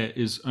in there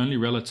is only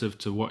relative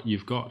to what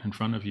you've got in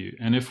front of you.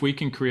 And if we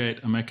can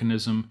create a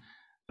mechanism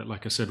that,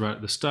 like I said right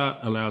at the start,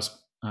 allows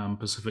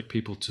Pacific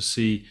people to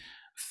see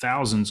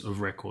thousands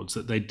of records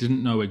that they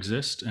didn't know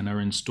exist and are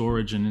in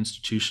storage in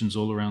institutions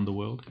all around the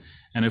world.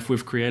 And if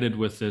we've created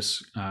with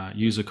this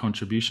user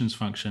contributions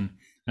function,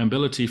 an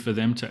ability for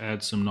them to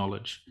add some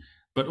knowledge,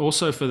 but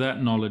also for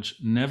that knowledge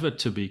never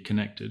to be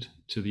connected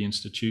to the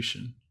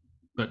institution,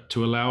 but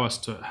to allow us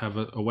to have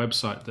a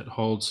website that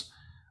holds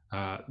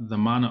the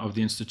mana of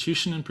the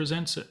institution and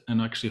presents it, and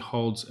actually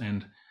holds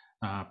and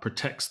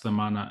protects the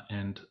mana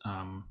and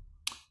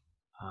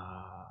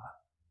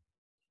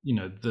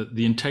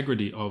the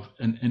integrity of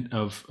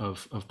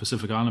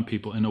Pacific Island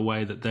people in a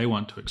way that they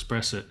want to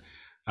express it.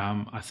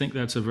 I think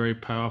that's a very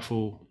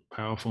powerful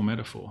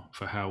metaphor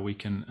for how we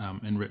can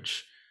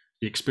enrich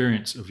the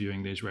experience of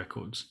viewing these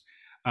records.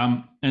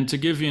 And to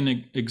give you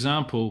an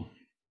example,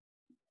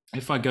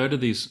 if I go to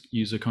these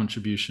user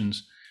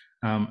contributions,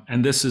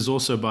 and this is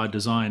also by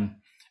design,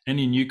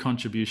 any new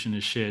contribution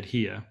is shared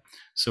here.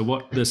 So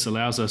what this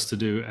allows us to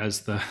do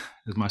as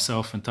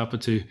myself and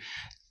Tapatu,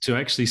 to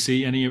actually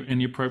see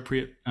any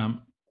appropriate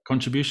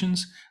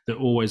contributions,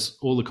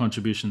 all the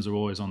contributions are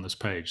always on this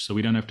page. So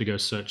we don't have to go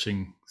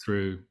searching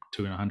through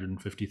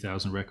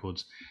 250,000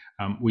 records.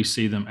 We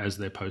see them as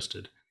they're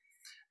posted.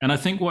 And I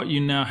think what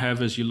you now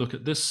have as you look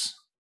at this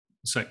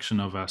section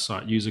of our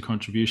site, user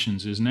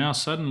contributions, is now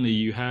suddenly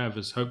you have,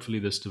 as hopefully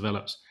this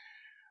develops,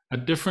 a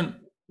different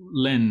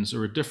lens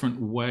or a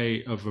different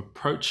way of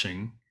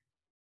approaching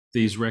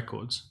these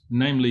records.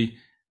 Namely,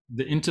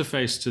 the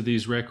interface to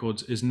these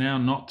records is now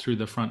not through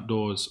the front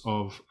doors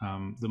of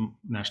the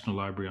National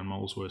Library on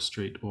Molesworth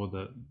Street or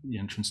the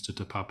entrance to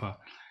Te Papa,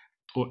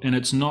 and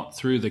it's not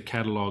through the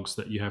catalogs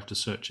that you have to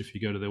search if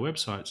you go to their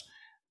websites.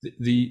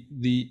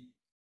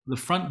 The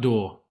front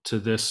door to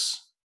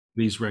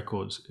these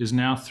records is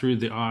now through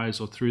the eyes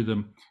or through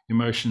the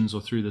emotions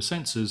or through the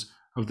senses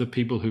of the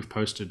people who've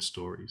posted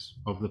stories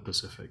of the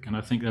Pacific. And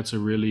I think that's a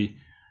really,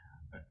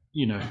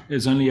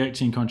 there's only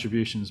 18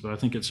 contributions, but I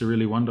think it's a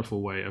really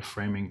wonderful way of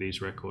framing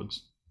these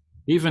records.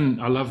 Even,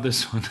 I love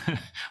this one.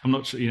 I'm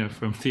not sure,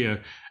 from Theo,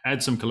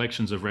 add some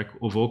collections of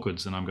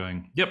orchids, and I'm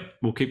going, yep,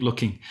 we'll keep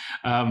looking.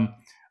 I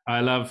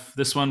love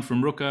this one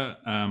from Ruka,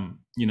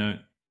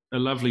 a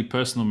lovely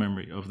personal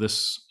memory of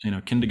this,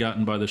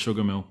 kindergarten by the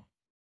sugar mill.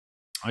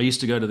 I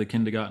used to go to the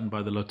kindergarten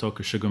by the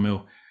Lautoka sugar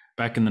mill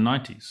back in the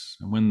 90s.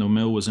 And when the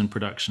mill was in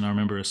production, I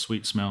remember a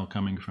sweet smell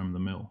coming from the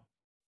mill.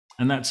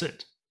 And that's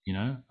it,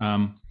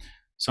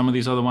 Some of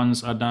these other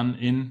ones are done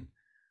in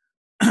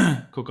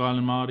Cook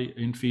Island Māori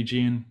in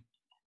Fijian.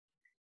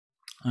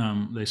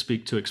 They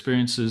speak to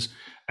experiences,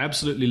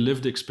 absolutely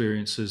lived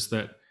experiences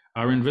that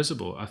are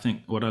invisible. I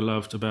think what I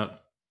loved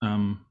about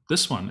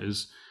this one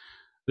is,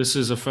 this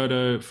is a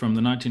photo from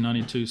the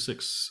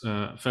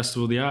 1992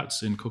 Festival of the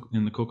Arts in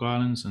the Cook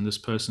Islands, and this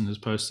person has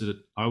posted it.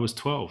 I was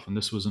 12, and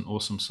this was an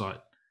awesome sight.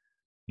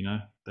 You know,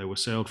 they were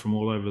sailed from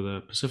all over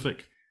the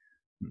Pacific.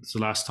 It's the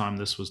last time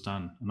this was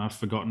done, and I've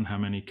forgotten how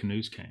many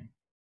canoes came.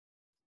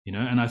 You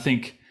know, and I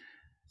think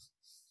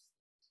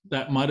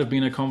that might have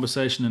been a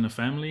conversation in a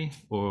family,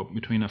 or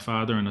between a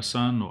father and a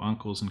son, or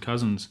uncles and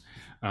cousins.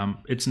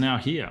 It's now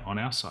here on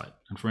our site,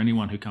 and for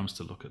anyone who comes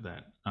to look at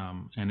that,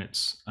 and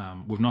it's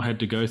we've not had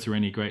to go through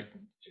any great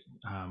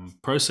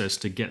process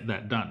to get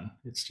that done.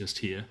 It's just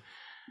here.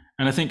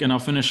 And I think, and I'll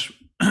finish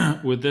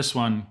with this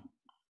one,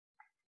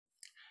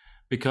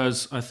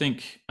 because I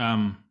think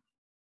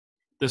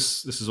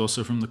this is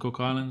also from the Cook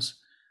Islands,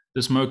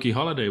 this Moki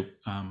holiday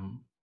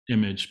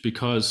image,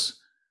 because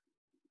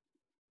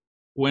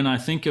when I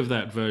think of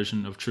that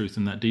version of truth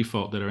and that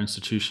default that our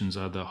institutions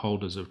are the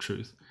holders of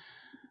truth,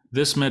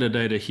 this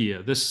metadata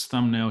here, this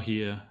thumbnail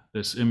here,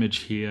 this image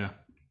here,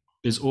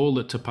 is all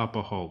that Te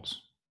Papa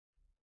holds.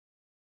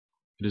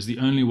 It is the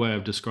only way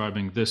of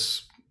describing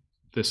this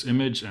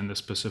image and this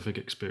specific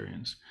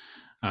experience.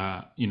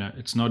 You know,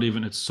 it's not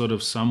even, it's sort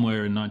of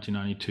somewhere in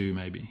 1992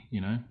 maybe,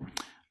 you know.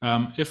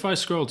 If I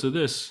scroll to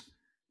this,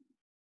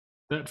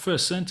 that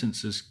first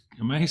sentence is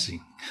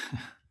amazing.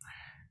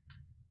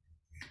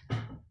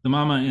 The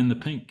mama in the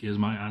pink is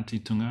my Auntie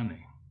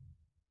Tungane.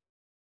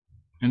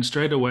 And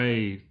straight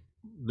away,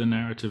 the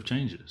narrative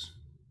changes.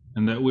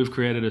 And that we've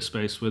created a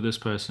space where this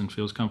person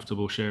feels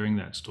comfortable sharing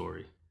that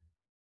story.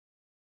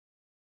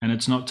 And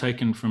it's not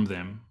taken from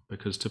them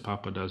because Te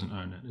Papa doesn't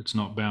own it. It's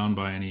not bound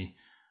by any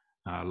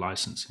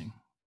licensing.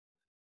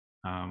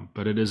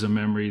 But it is a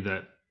memory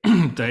that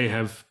they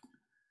have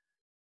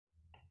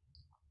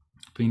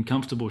been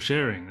comfortable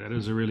sharing. That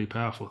is a really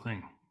powerful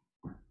thing.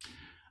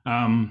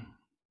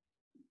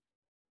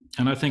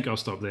 And I think I'll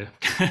stop there.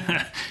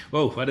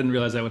 Whoa, I didn't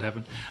realize that would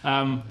happen.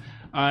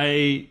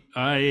 I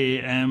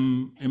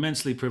am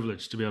immensely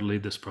privileged to be able to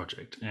lead this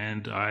project.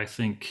 And I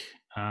think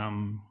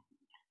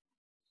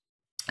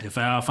if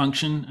our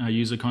function, our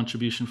user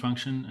contribution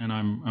function, and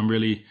I'm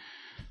really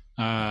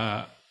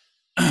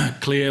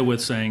clear with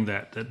saying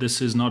that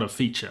this is not a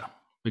feature,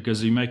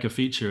 because you make a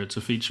feature, it's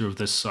a feature of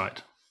this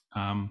site.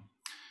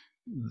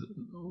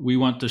 We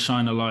want to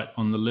shine a light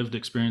on the lived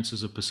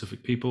experiences of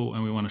Pacific people,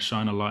 and we want to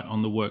shine a light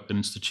on the work that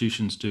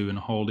institutions do in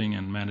holding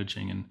and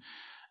managing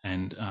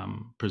and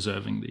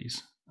preserving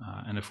these.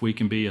 And if we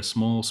can be a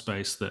small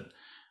space that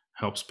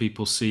helps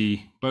people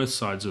see both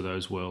sides of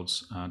those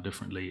worlds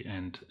differently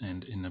and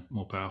in a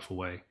more powerful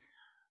way,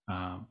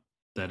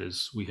 that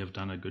is, we have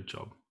done a good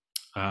job.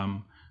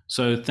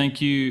 So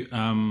thank you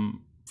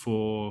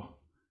for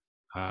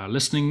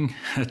listening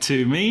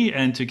to me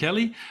and to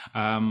Kelly.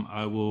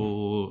 I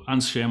will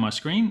unshare my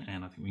screen,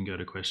 and I think we can go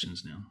to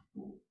questions now.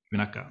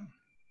 Vinaka.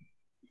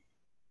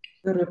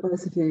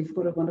 Both of you,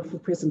 what a wonderful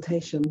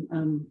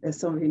presentation. As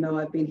some of you know,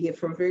 I've been here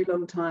for a very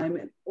long time,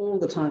 and all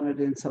the time I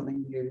learn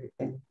something new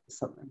and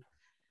something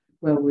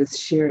well worth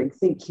sharing.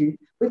 Thank you.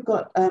 We've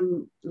got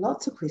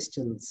lots of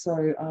questions,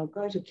 so I'll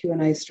go to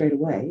Q&A straight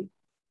away.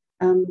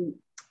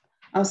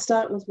 I'll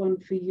start with one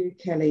for you,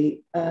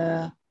 Kelly.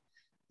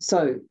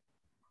 So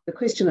the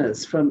question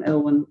is from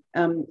Elwin.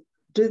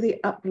 Do the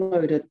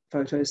uploaded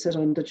photos sit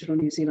on Digital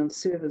New Zealand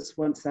servers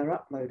once they're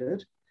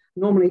uploaded?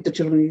 Normally,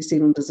 Digital New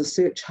Zealand is a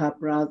search hub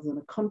rather than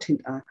a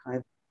content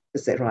archive,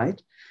 is that right?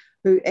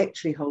 Who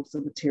actually holds the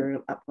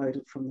material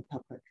uploaded from the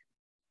public?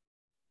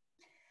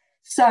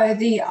 So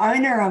the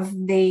owner of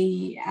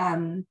the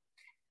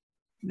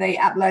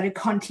uploaded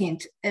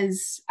content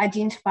is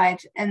identified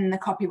in the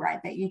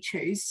copyright that you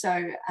choose.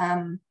 So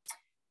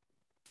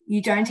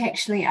you don't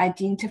actually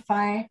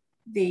identify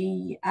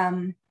the,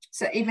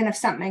 so even if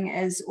something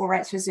is all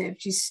rights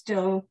reserved,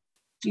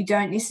 you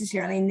don't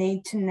necessarily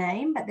need to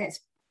name, but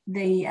that's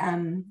the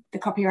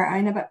copyright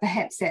owner, but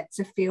perhaps that's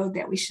a field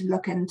that we should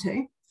look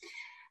into.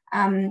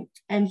 And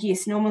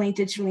yes, normally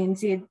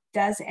digitalNZ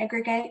does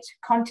aggregate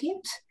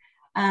content.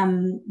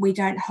 We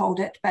don't hold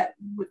it, but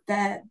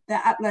the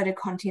uploaded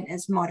content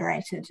is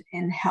moderated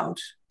and held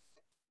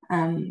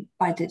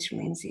by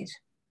digitalNZ.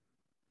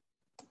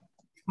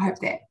 I hope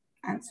that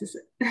answers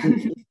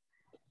it.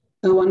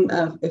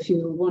 If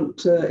you want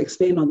to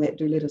expand on that,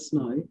 do let us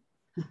know.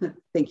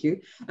 Thank you.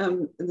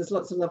 And there's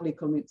lots of lovely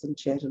comments in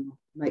chat, and I'll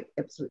make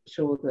absolutely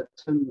sure that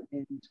Tim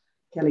and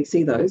Kelly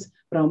see those.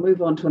 But I'll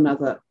move on to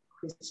another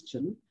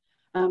question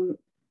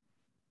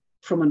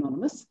from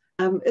Anonymous.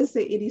 Is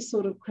there any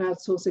sort of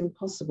crowdsourcing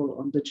possible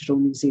on Digital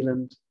New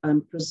Zealand?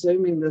 I'm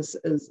presuming this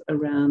is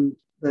around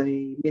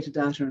the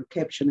metadata and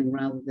captioning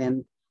rather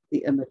than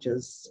the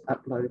images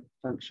upload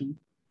function.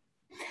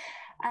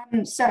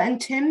 So in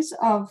terms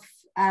of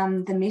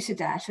the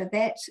metadata,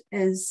 that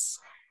is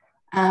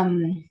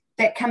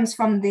that comes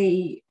from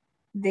the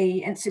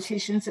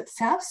institutions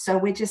itself. So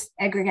we're just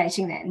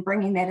aggregating that and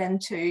bringing that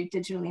into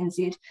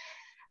digitalNZ.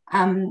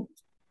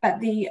 but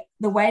the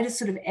way to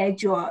sort of add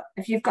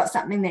if you've got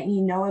something that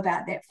you know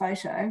about that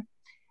photo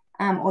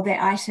or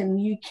that item,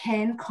 you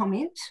can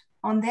comment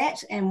on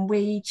that, and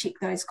we check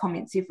those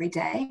comments every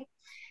day,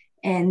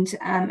 and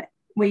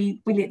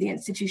we let the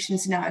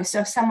institutions know.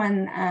 So if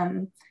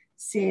someone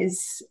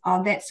says,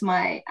 "Oh, that's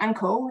my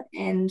uncle,"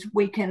 and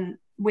we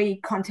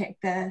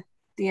contact the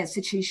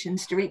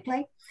institutions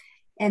directly,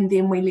 and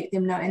then we let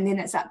them know, and then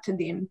it's up to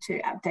them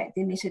to update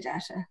their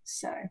metadata.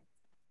 So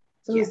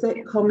yeah. Is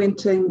that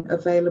commenting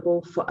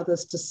available for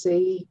others to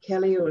see,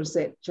 Kelly, or is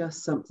that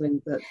just something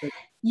that the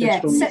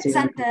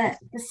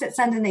it sits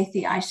underneath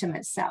the item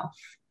itself,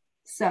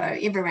 so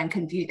everyone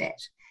can view that,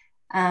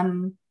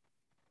 and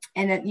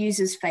it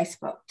uses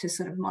Facebook to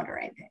sort of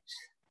moderate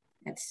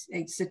that.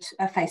 It's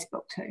a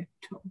Facebook tool.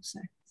 So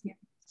yeah.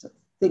 So,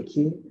 thank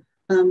you.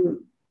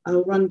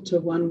 I'll run to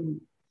one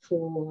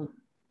for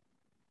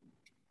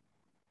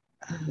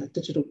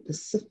Digital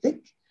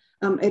Pacific.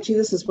 Actually,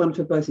 this is one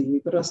for both of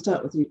you, but I'll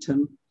start with you,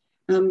 Tim.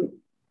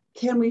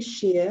 Can we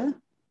share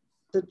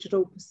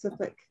Digital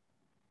Pacific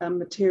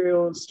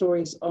material and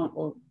stories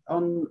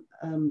on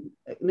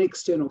an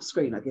external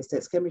screen? I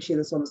guess can we share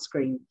this on a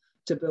screen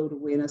to build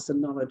awareness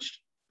and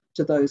knowledge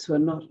to those who are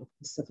not of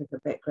Pacifica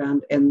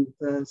background? And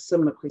the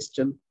similar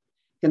question,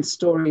 can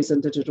stories in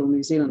Digital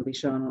New Zealand be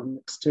shown on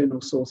external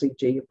source,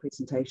 e.g.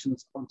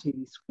 presentations on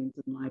TV screens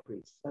in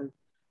libraries? So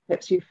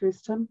perhaps you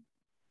first, Tim.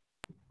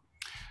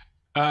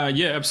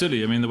 Yeah,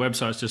 absolutely. I mean, the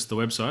website's just the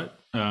website,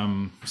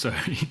 so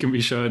it can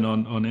be shown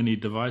on any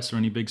device or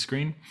any big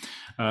screen.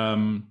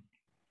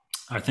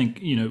 I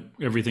think,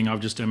 everything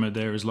I've just demoed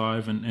there is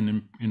live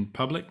and in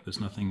public.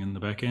 There's nothing in the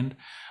back end.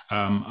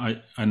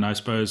 I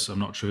suppose, I'm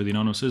not sure who the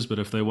anonymous is, but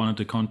if they wanted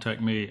to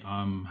contact me,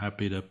 I'm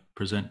happy to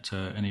present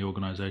to any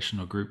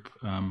organization or group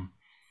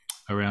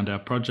around our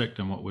project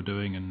and what we're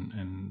doing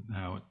and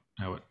how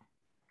it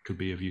could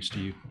be of use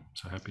to you.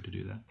 So happy to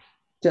do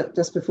that.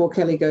 Just before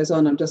Kelly goes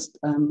on, I'm just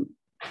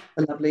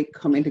a lovely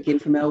comment again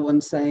from Elwyn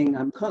saying,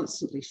 I'm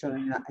constantly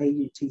showing our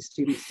AUT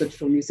students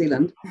Digital New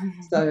Zealand,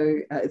 so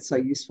it's so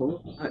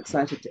useful. I'm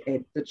excited to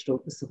add Digital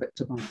Pacific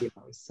to my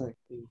demos. So there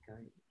you go.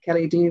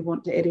 Kelly, do you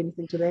want to add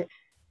anything to that?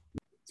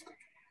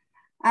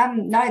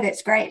 No,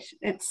 that's great.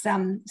 It's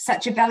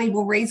such a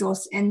valuable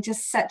resource and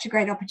just such a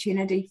great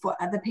opportunity for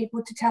other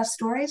people to tell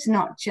stories,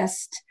 not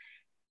just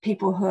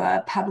people who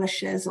are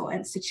publishers or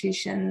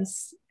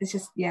institutions. It's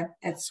just, yeah,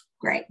 it's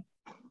great.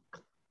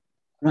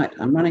 Right,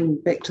 I'm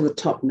running back to the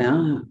top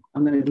now.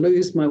 I'm going to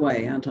lose my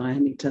way, aren't I? I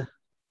need to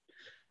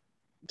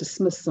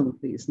dismiss some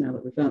of these now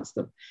that we've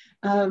answered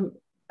them.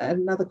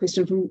 Another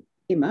question from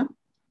Emma.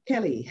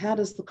 Kelly, how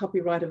does the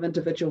copyright of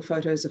individual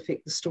photos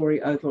affect the story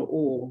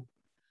overall?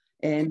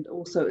 And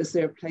also, is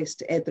there a place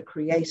to add the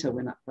creator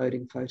when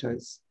uploading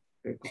photos?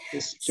 Very good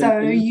question. So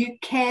you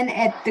can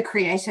add the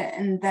creator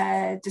in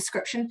the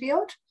description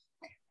field.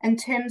 In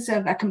terms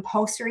of a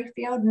compulsory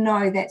field,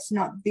 no, that's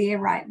not there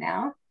right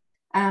now.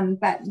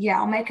 But yeah,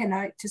 I'll make a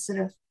note to sort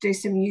of do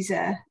some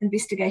user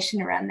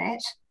investigation around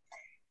that.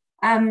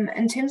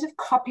 In terms of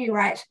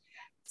copyright,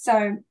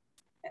 so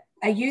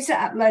a user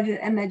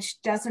uploaded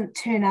image doesn't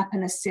turn up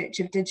in a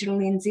search of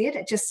digitalNZ.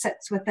 It just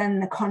sits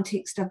within the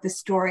context of the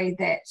story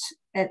that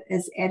it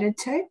is added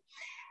to.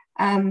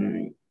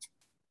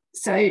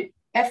 So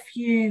if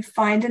you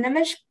find an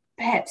image,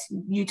 perhaps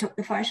you took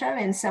the photo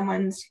and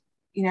someone's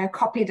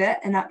copied it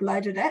and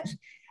uploaded it,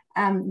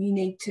 you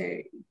need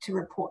to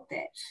report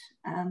that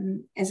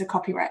as a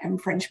copyright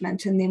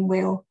infringement, and then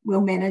we'll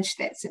manage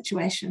that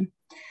situation.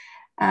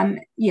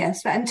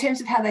 Yes, but in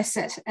terms of how they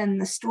sit in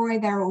the story,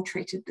 they're all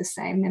treated the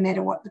same, no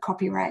matter what the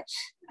copyright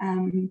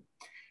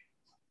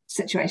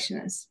situation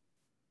is.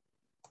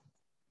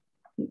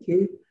 Thank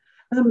you.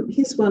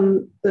 Here's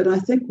one that I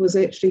think was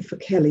actually for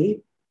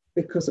Kelly,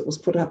 because it was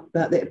put up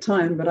about that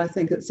time, but I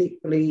think it's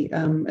equally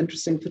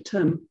interesting for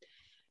Tim.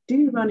 Do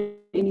you run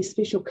any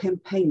special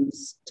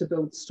campaigns to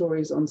build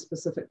stories on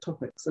specific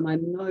topics? And I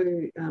know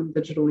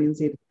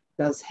digitalNZ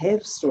does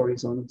have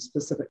stories on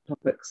specific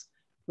topics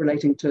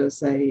relating to,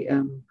 say,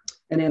 an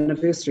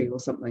anniversary or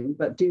something,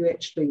 but do you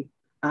actually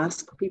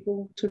ask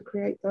people to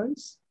create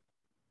those?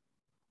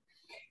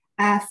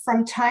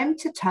 From time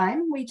to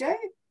time, we do.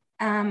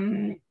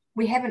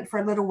 We haven't for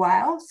a little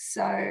while.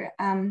 So,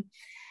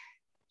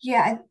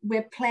 yeah,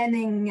 we're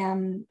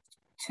planning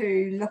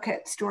to look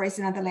at stories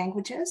in other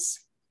languages.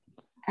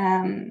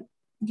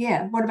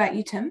 Yeah, what about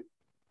you, Tim?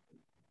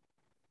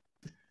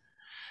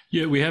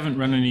 Yeah, we haven't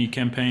run any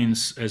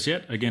campaigns as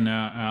yet. Again,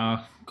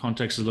 our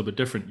context is a little bit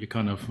different. You're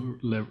kind of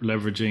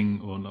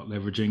leveraging, or not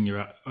leveraging,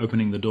 you're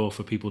opening the door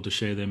for people to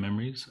share their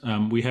memories.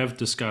 We have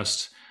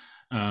discussed,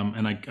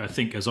 and I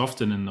think as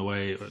often in the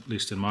way, at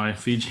least in my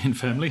Fijian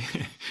family,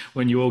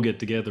 when you all get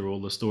together,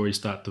 all the stories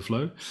start to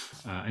flow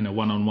in a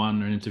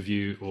one-on-one or an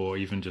interview, or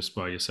even just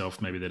by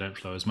yourself, maybe they don't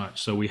flow as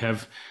much. So we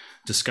have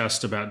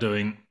discussed about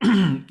doing,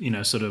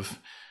 sort of,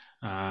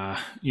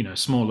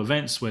 small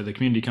events where the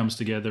community comes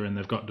together and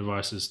they've got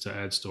devices to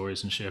add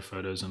stories and share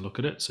photos and look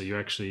at it. So you're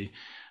actually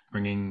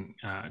making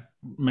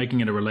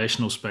it a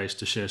relational space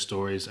to share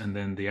stories, and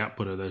then the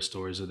output of those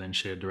stories are then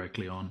shared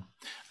directly on.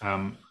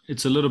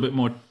 It's a little bit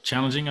more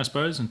challenging, I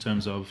suppose, in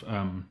terms of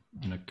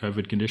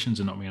COVID conditions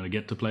and not being able to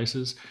get to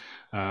places.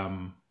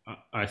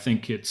 I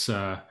think it's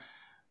a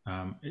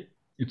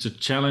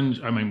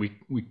challenge. I mean,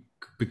 we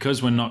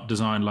because we're not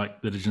designed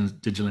like the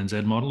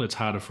digitalNZ model, it's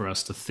harder for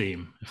us to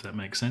theme, if that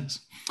makes sense.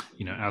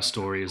 Our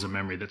story is a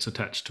memory that's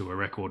attached to a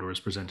record or is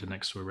presented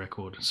next to a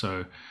record.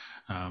 So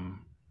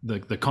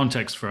the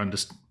context for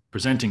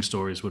presenting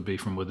stories would be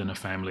from within a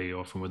family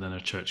or from within a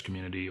church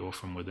community or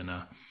from within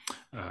a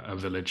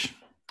village,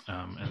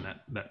 and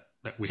that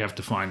we have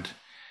to find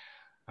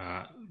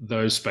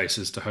those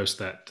spaces to host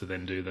that, to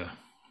then do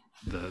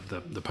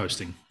the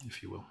posting,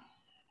 if you will.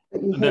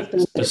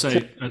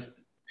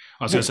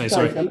 I was going to say,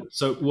 sorry.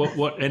 So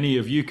what any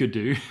of you could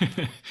do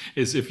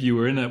is, if you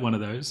were in one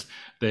of those,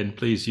 then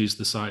please use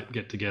the site,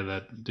 get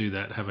together, do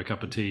that, have a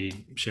cup of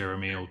tea, share a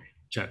meal,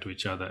 chat to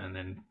each other, and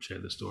then share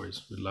the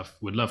stories.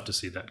 We'd love to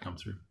see that come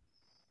through.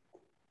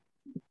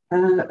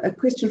 A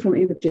question from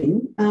Eva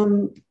Jean.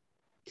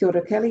 Kia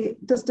ora, Kelly.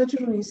 Does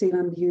Digital New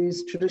Zealand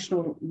use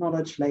traditional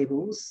knowledge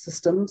labels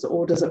systems,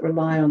 or does it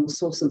rely on the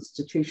source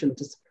institution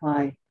to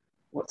supply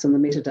what's in the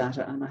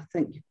metadata? And I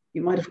think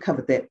you might have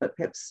covered that, but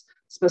perhaps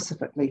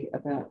specifically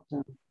about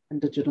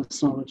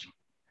Indigenous knowledge.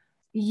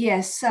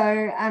 Yes,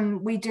 so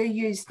we do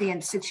use the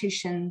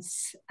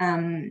institution's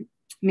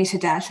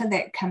metadata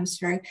that comes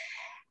through.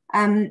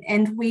 And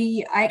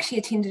I actually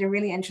attended a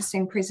really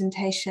interesting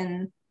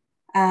presentation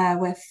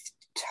with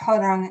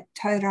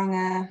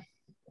Tauranga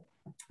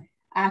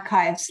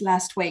Archives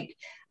last week,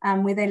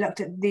 where they looked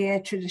at their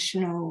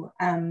traditional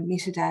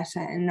metadata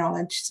and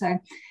knowledge. So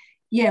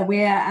yeah,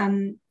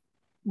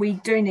 we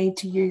do need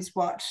to use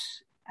what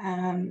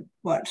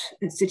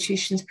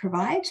institutions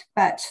provide,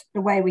 but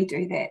the way we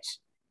do that,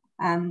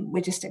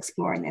 we're just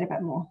exploring that a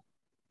bit more.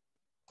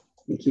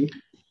 Thank you.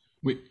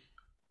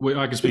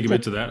 I can speak a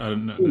bit to that. I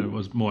don't know, it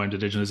was more into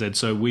digitalNZ.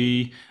 So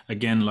we,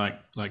 again,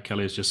 like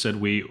Kelly has just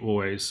said, we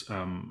always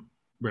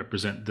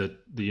represent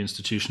the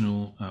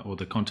institutional or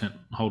the content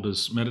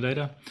holders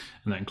metadata,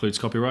 and that includes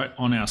copyright.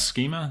 On our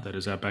schema, that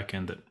is our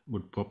backend that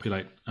would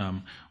populate,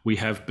 we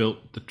have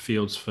built the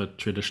fields for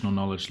traditional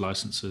knowledge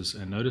licenses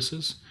and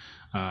notices.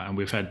 And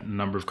we've had a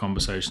number of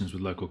conversations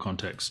with local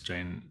contacts,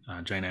 Jane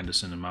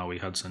Anderson and Maui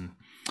Hudson,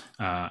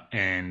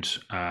 and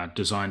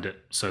designed it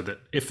so that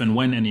if and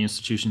when any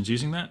institution's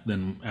using that,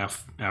 then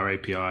our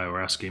API or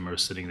our schema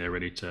is sitting there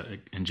ready to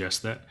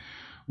ingest that.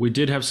 We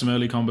did have some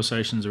early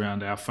conversations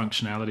around our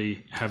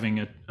functionality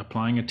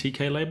applying a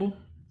TK label,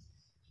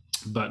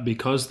 but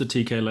because the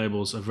TK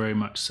labels are very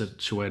much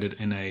situated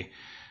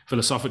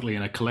philosophically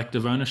in a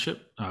collective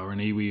ownership or an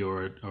iwi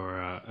or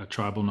a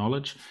tribal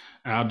knowledge,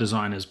 our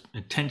design is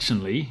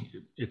intentionally,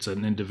 it's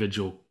an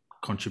individual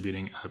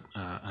contributing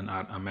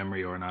a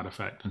memory or an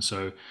artifact. And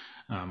so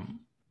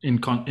in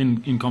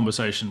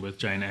conversation with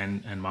Jane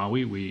and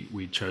Maui,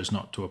 we chose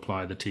not to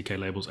apply the TK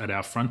labels at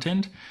our front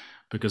end,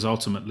 because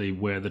ultimately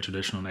where the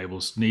traditional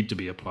labels need to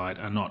be applied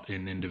are not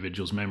in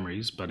individuals'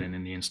 memories, but in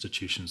the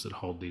institutions that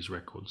hold these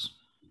records.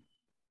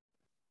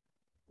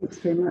 Thanks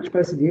very much,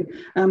 both of you.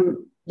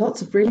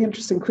 Lots of really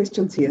interesting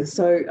questions here.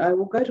 So I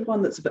will go to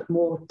one that's a bit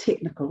more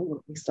technical, or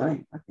at least I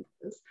think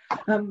it is.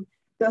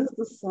 Does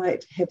the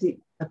site have the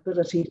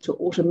ability to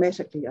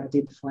automatically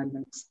identify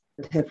links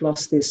that have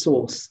lost their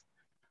source,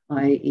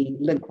 i.e.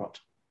 link rot?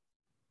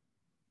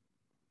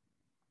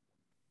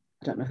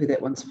 I don't know who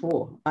that one's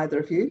for. Either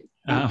of you?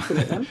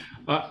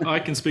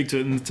 I can speak to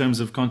it in terms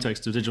of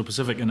context of Digital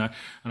Pacific, and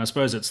I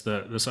suppose it's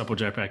the SUP or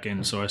JPAC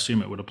end, so I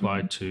assume it would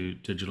apply to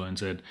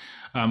digitalNZ.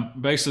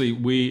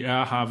 Basically,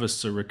 our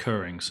harvests are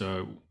recurring,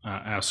 so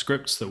our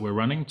scripts that we're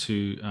running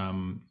to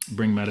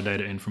bring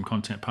metadata in from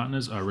content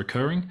partners are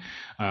recurring.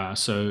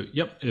 So,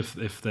 yep,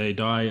 if they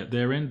die at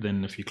their end,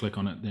 then if you click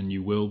on it, then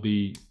you will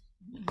be.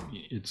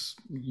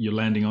 You're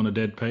landing on a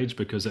dead page,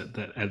 because at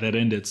that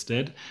end it's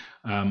dead.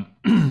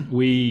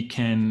 We're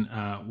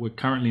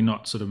currently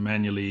not sort of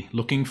manually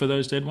looking for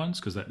those dead ones,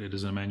 because it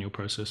is a manual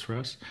process for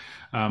us.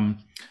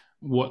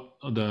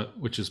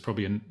 Which is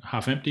probably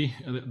half empty.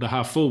 The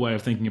half full way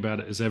of thinking about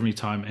it is every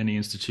time any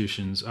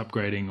institution's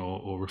upgrading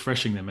or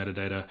refreshing their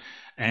metadata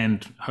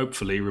and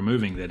hopefully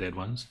removing their dead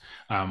ones,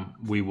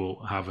 we will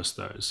harvest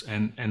those.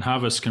 And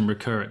harvests can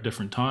recur at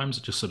different times.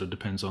 It just sort of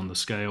depends on the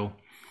scale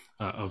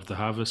of the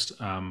harvest.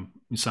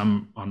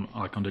 Some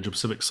on Digital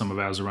Pacific, some of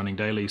ours are running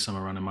daily, some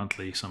are running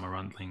monthly, some are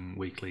running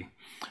weekly.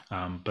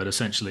 But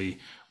essentially,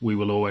 we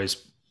will always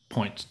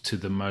point to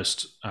the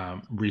most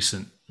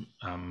recent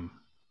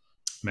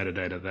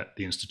metadata that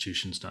the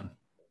institution's done.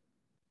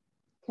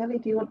 Kelly,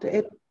 do you want to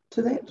add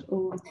to that?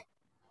 Or?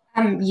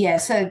 Yeah,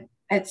 so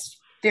it's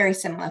very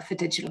similar for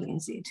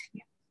digitalNZ.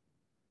 Yeah.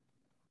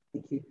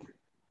 Thank you.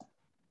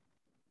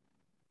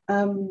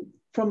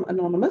 From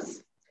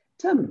Anonymous,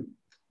 Tim,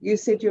 you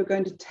said you're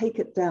going to take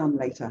it down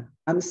later.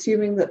 I'm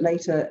assuming that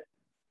later,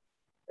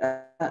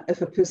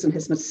 if a person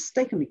has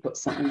mistakenly put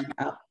something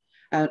up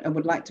and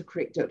would like to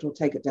correct it or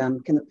take it down,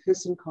 can the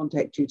person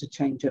contact you to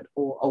change it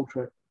or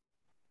alter it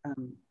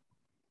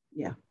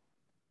yeah.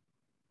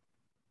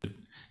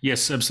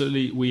 Yes,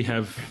 absolutely. We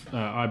have,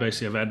 I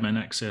basically have admin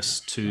access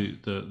to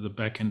the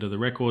back end of the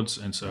records.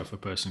 And so if a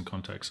person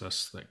contacts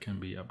us, that can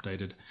be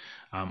updated.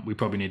 We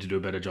probably need to do a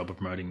better job of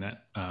promoting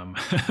that.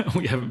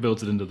 We haven't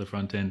built it into the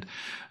front end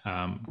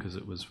because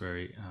it was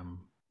very,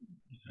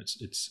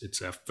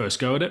 it's our first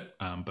go at it,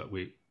 but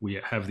we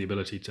have the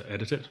ability to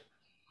edit it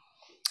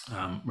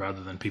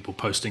rather than people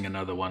posting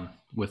another one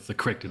with the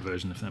corrected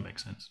version, if that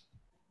makes sense.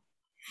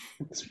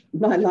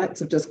 My lights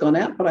have just gone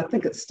out, but I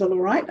think it's still all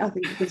right. I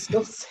think you can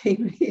still see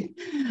me.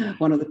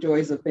 One of the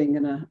joys of being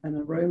in a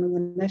room in the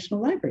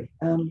National Library.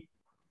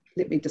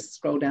 Let me just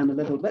scroll down a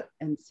little bit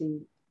and see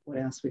what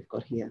else we've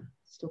got here.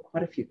 Still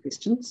quite a few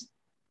questions.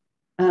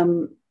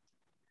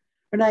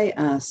 Renee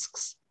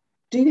asks,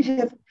 do you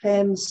have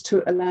plans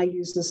to allow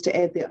users to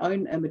add their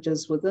own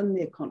images within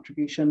their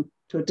contribution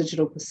to a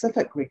Digital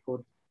Pacific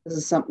record? This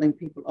is something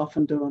people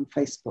often do on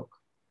Facebook.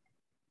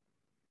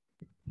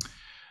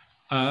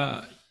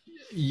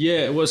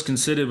 Yeah, it was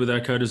considered with our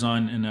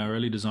co-design in our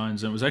early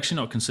designs, and it was actually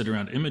not considered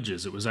around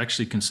images. It was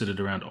actually considered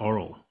around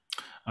oral.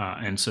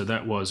 And so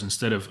that was,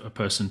 instead of a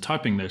person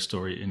typing their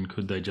story in,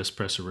 could they just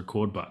press a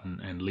record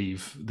button and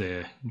leave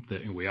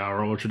we are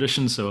oral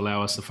tradition, so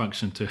allow us the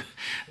function to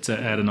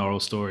add an oral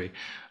story.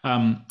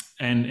 And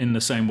in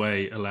the same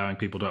way, allowing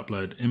people to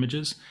upload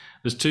images.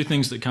 There's two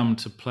things that come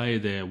to play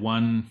there.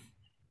 One,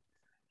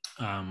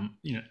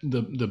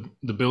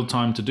 the build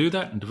time to do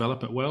that and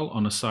develop it well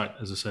on a site,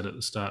 as I said at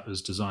the start,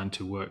 is designed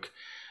to work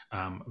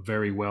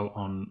very well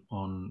on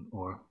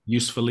or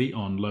usefully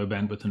on low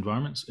bandwidth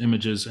environments.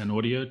 Images and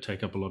audio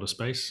take up a lot of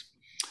space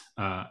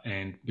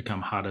and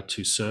become harder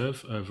to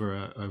serve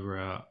over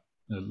our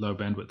low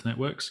bandwidth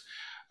networks.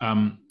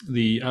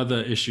 The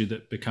other issue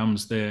that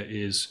becomes there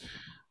is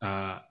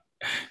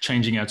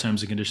changing our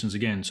terms and conditions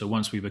again. So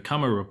once we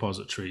become a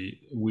repository,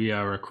 we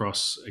are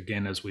across,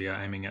 again, as we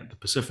are aiming at the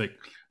Pacific,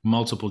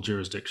 multiple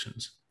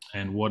jurisdictions.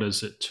 And what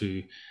is it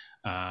to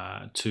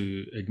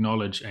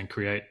acknowledge and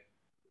create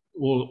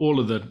all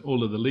of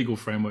the legal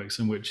frameworks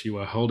in which you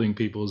are holding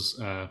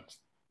people's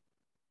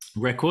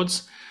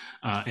records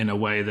in a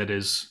way that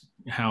is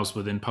housed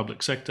within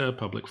public sector,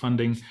 public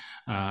funding,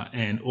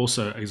 and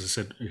also, as I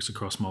said, it's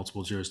across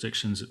multiple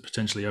jurisdictions. It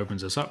potentially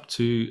opens us up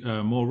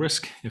to more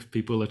risk if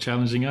people are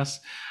challenging us,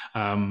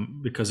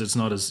 because it's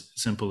not as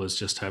simple as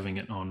just having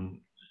it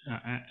on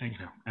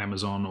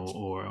Amazon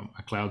or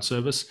a cloud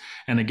service.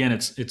 And again,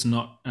 it's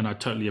not, and I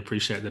totally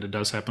appreciate that it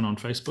does happen on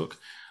Facebook,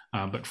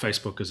 but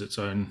Facebook is its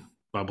own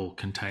bubble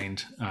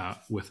contained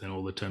within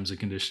all the terms and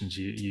conditions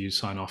you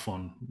sign off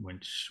on,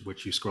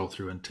 which you scroll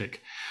through and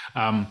tick.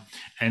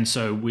 And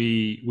so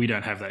we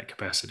don't have that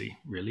capacity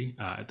really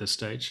at this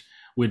stage.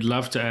 We'd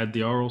love to add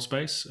the oral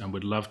space, and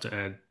we'd love to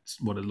add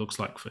what it looks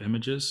like for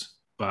images,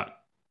 but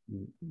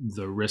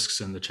the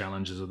risks and the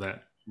challenges of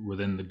that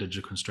within the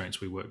digital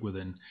constraints we work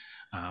within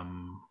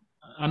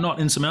are not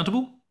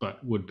insurmountable,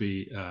 but would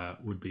be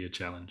a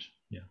challenge.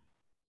 Yeah.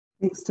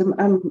 Thanks, Tim.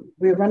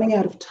 We're running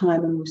out of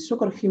time, and we've still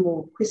got a few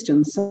more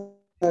questions. So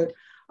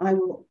I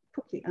will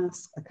quickly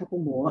ask a couple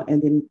more,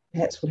 and then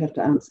perhaps we'll have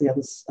to answer the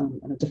others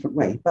in a different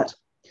way. But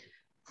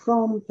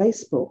from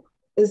Facebook,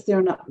 is there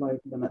an upload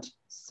limit,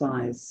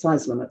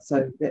 size limit?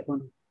 So that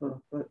one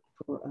for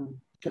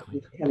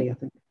Kelly, I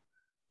think.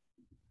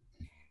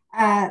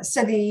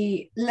 So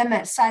the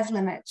size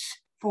limit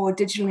for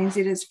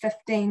digitalNZ is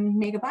 15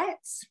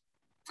 megabytes.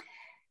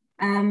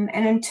 And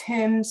in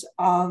terms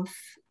of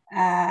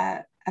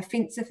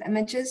offensive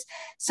images,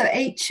 so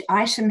each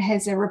item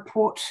has a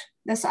report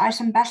this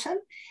item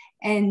button,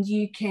 and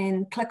you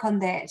can click on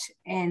that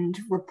and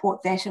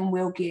report that, and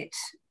we'll get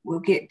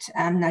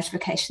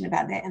notification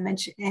about that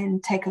image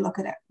and take a look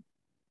at it.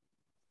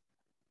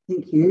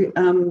 Thank you.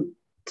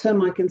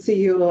 Tim, I can see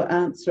you're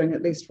answering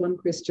at least one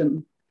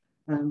question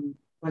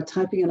by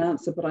typing an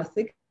answer, but I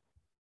think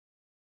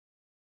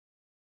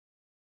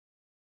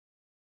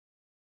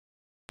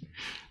do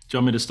you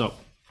want me to stop?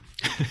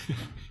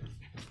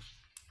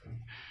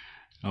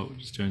 Oh,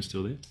 is Joan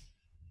still there?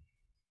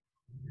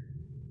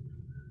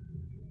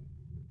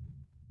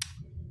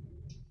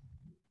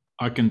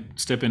 I can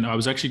step in. I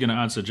was actually going to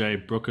answer Jay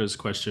Brooker's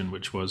question,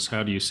 which was,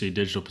 how do you see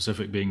Digital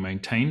Pacific being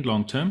maintained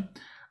long term,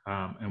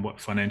 and what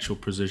financial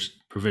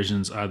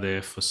provisions are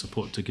there for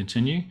support to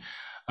continue?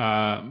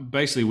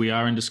 Basically, we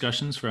are in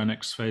discussions for our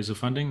next phase of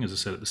funding. As I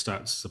said at the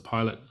start, it's a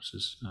pilot, which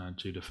is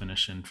due to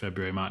finish in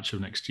February, March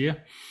of next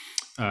year.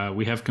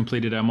 We have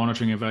completed our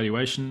monitoring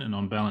evaluation, and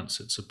on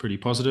balance, it's a pretty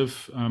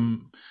positive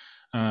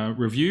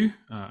review,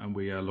 and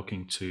we are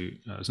looking to,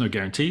 there's no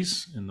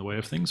guarantees in the way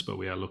of things, but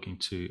we are looking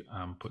to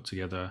put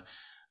together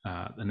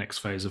the next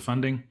phase of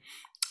funding.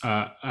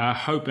 Our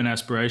hope and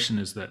aspiration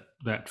is that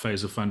that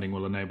phase of funding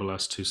will enable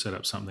us to set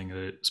up something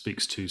that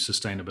speaks to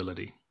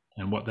sustainability,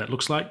 and what that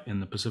looks like in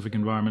the Pacific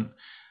environment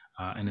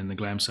and in the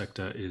GLAM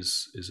sector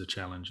is a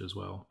challenge as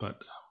well, but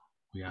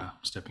we are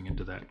stepping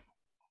into that.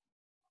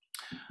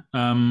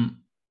 I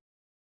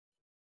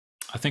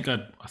think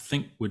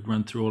we'd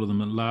run through all of them.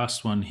 The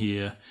last one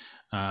here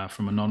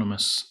from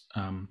Anonymous.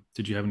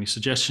 Did you have any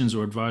suggestions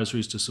or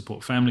advisories to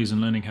support families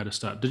in learning how to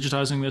start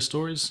digitizing their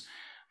stories?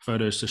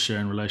 Photos to share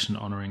in relation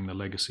to honoring the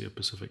legacy of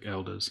Pacific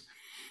elders.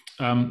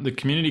 The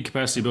community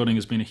capacity building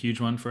has been a huge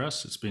one for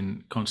us. It's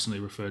been constantly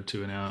referred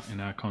to in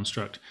our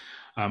construct.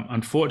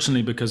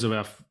 Unfortunately, because of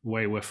our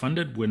way we're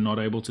funded, we're not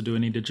able to do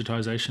any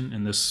digitization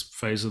in this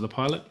phase of the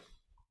pilot.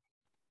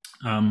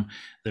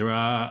 There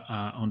are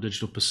on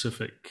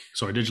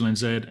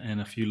digitalNZ, and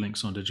a few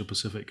links on Digital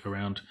Pacific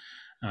around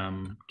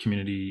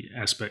community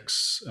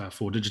aspects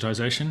for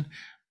digitization.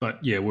 But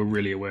yeah, we're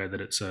really aware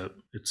that it's a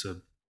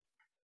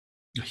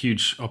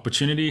huge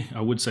opportunity.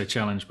 I would say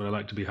challenge, but I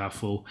like to be half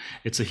full.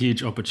 It's a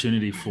huge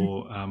opportunity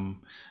for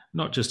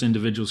not just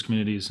individuals,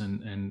 communities,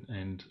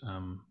 and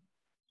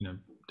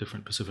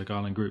different Pacific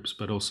Island groups,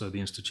 but also the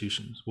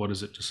institutions. What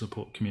is it to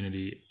support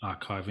community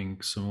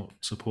archiving,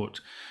 support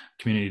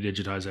community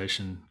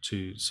digitization,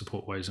 to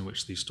support ways in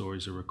which these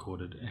stories are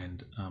recorded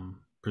and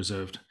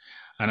preserved?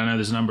 And I know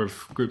there's a number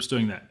of groups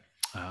doing that,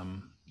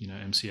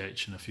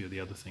 MCH and a few of the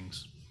other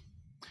things.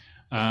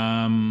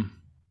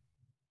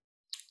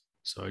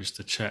 So just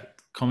a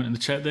comment in the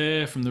chat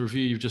there from the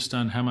review you've just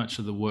done. How much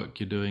of the work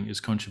you're doing is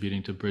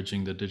contributing to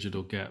bridging the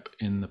digital gap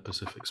in the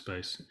Pacific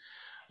space?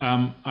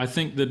 I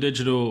think the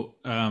digital,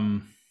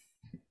 I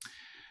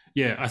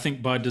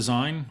think by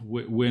design,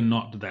 we're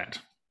not that.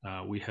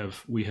 We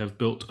have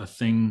built a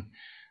thing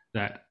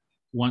that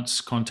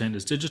once content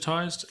is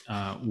digitized,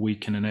 we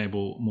can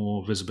enable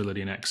more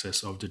visibility and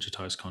access of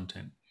digitized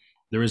content.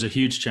 There is a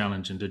huge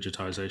challenge in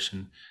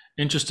digitization.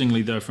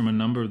 Interestingly, though, from a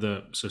number of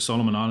so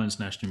Solomon Islands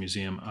National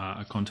Museum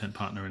are a content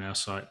partner in our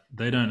site.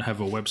 They don't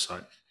have a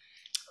website.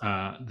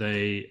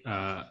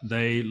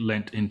 They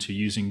lent into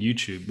using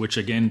YouTube, which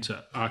again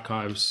to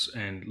archives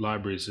and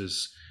libraries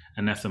is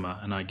anathema,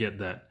 and I get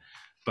that.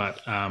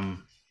 But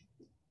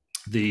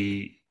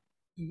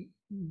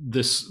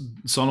this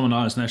Solomon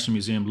Islands National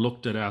Museum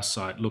looked at our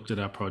site, looked at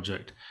our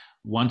project,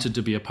 wanted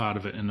to be a part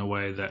of it in a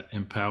way that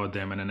empowered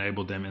them and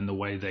enabled them in the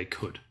way they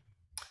could.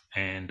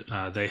 And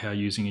they are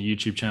using a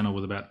YouTube channel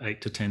with about 8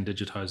 to 10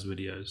 digitized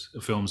videos,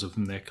 films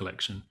from their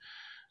collection.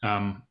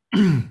 I'll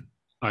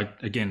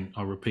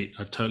repeat,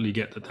 I totally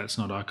get that that's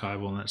not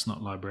archival and that's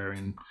not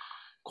librarian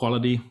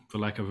quality, for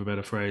lack of a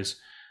better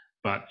phrase,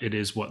 but it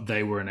is what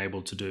they were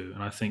enabled to do.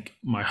 And I think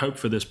my hope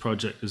for this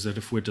project is that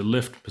if we're to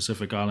lift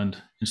Pacific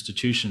Island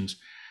institutions,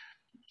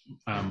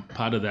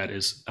 part of that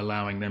is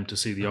allowing them to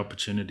see the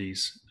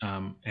opportunities,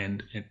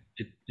 and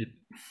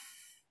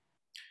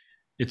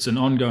it's an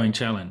ongoing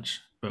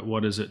challenge. But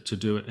what is it to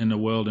do it in a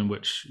world in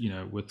which,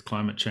 with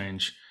climate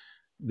change,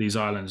 these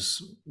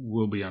islands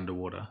will be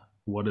underwater?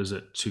 What is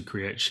it to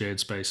create shared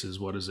spaces?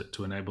 What is it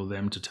to enable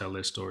them to tell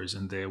their stories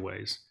in their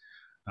ways?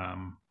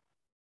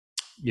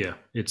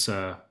 It's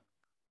I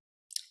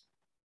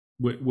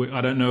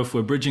don't know if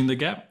we're bridging the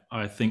gap.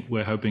 I think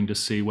we're hoping to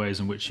see ways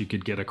in which you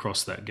could get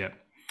across that gap,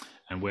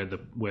 and where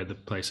the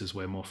places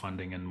where more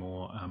funding and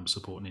more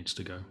support needs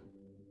to go.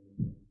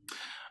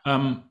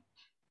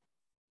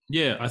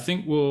 I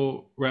think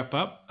we'll wrap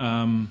up.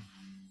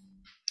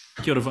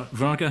 Kia ora,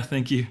 Veronica,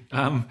 thank you.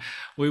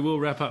 We will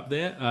wrap up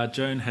there.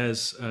 Joan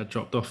has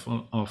dropped off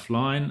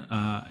offline,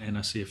 and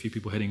I see a few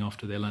people heading off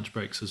to their lunch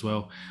breaks as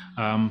well.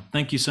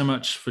 Thank you so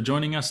much for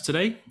joining us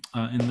today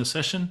in the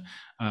session.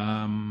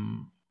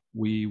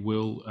 We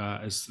will,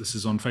 as this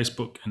is on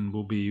Facebook and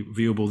will be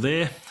viewable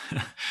there,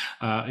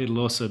 it'll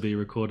also be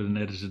recorded and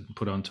edited and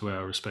put onto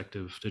our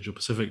respective Digital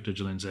Pacific,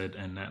 digitalNZ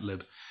and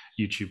NatLib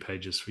YouTube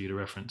pages for you to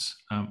reference.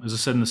 As I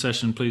said in the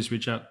session, please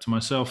reach out to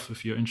myself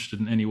if you're interested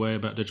in any way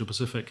about Digital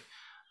Pacific,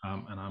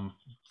 and I'm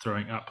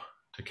throwing up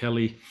to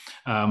Kelly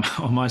on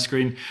my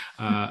screen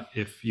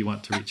if you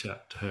want to reach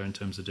out to her in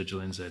terms of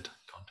digitalNZ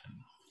content.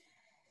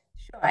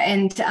 Sure,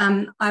 and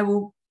I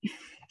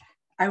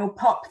will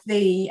pop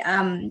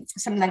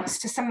some links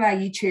to some of our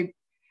YouTube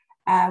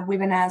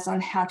webinars on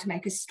how to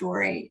make a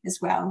story as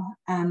well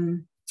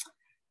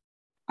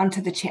onto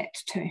the chat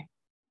too.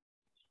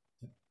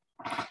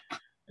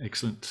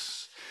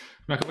 Excellent.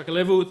 Maka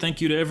level.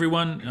 Thank you to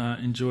everyone.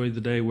 Enjoy the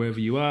day wherever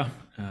you are,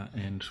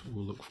 and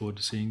we'll look forward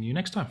to seeing you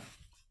next time.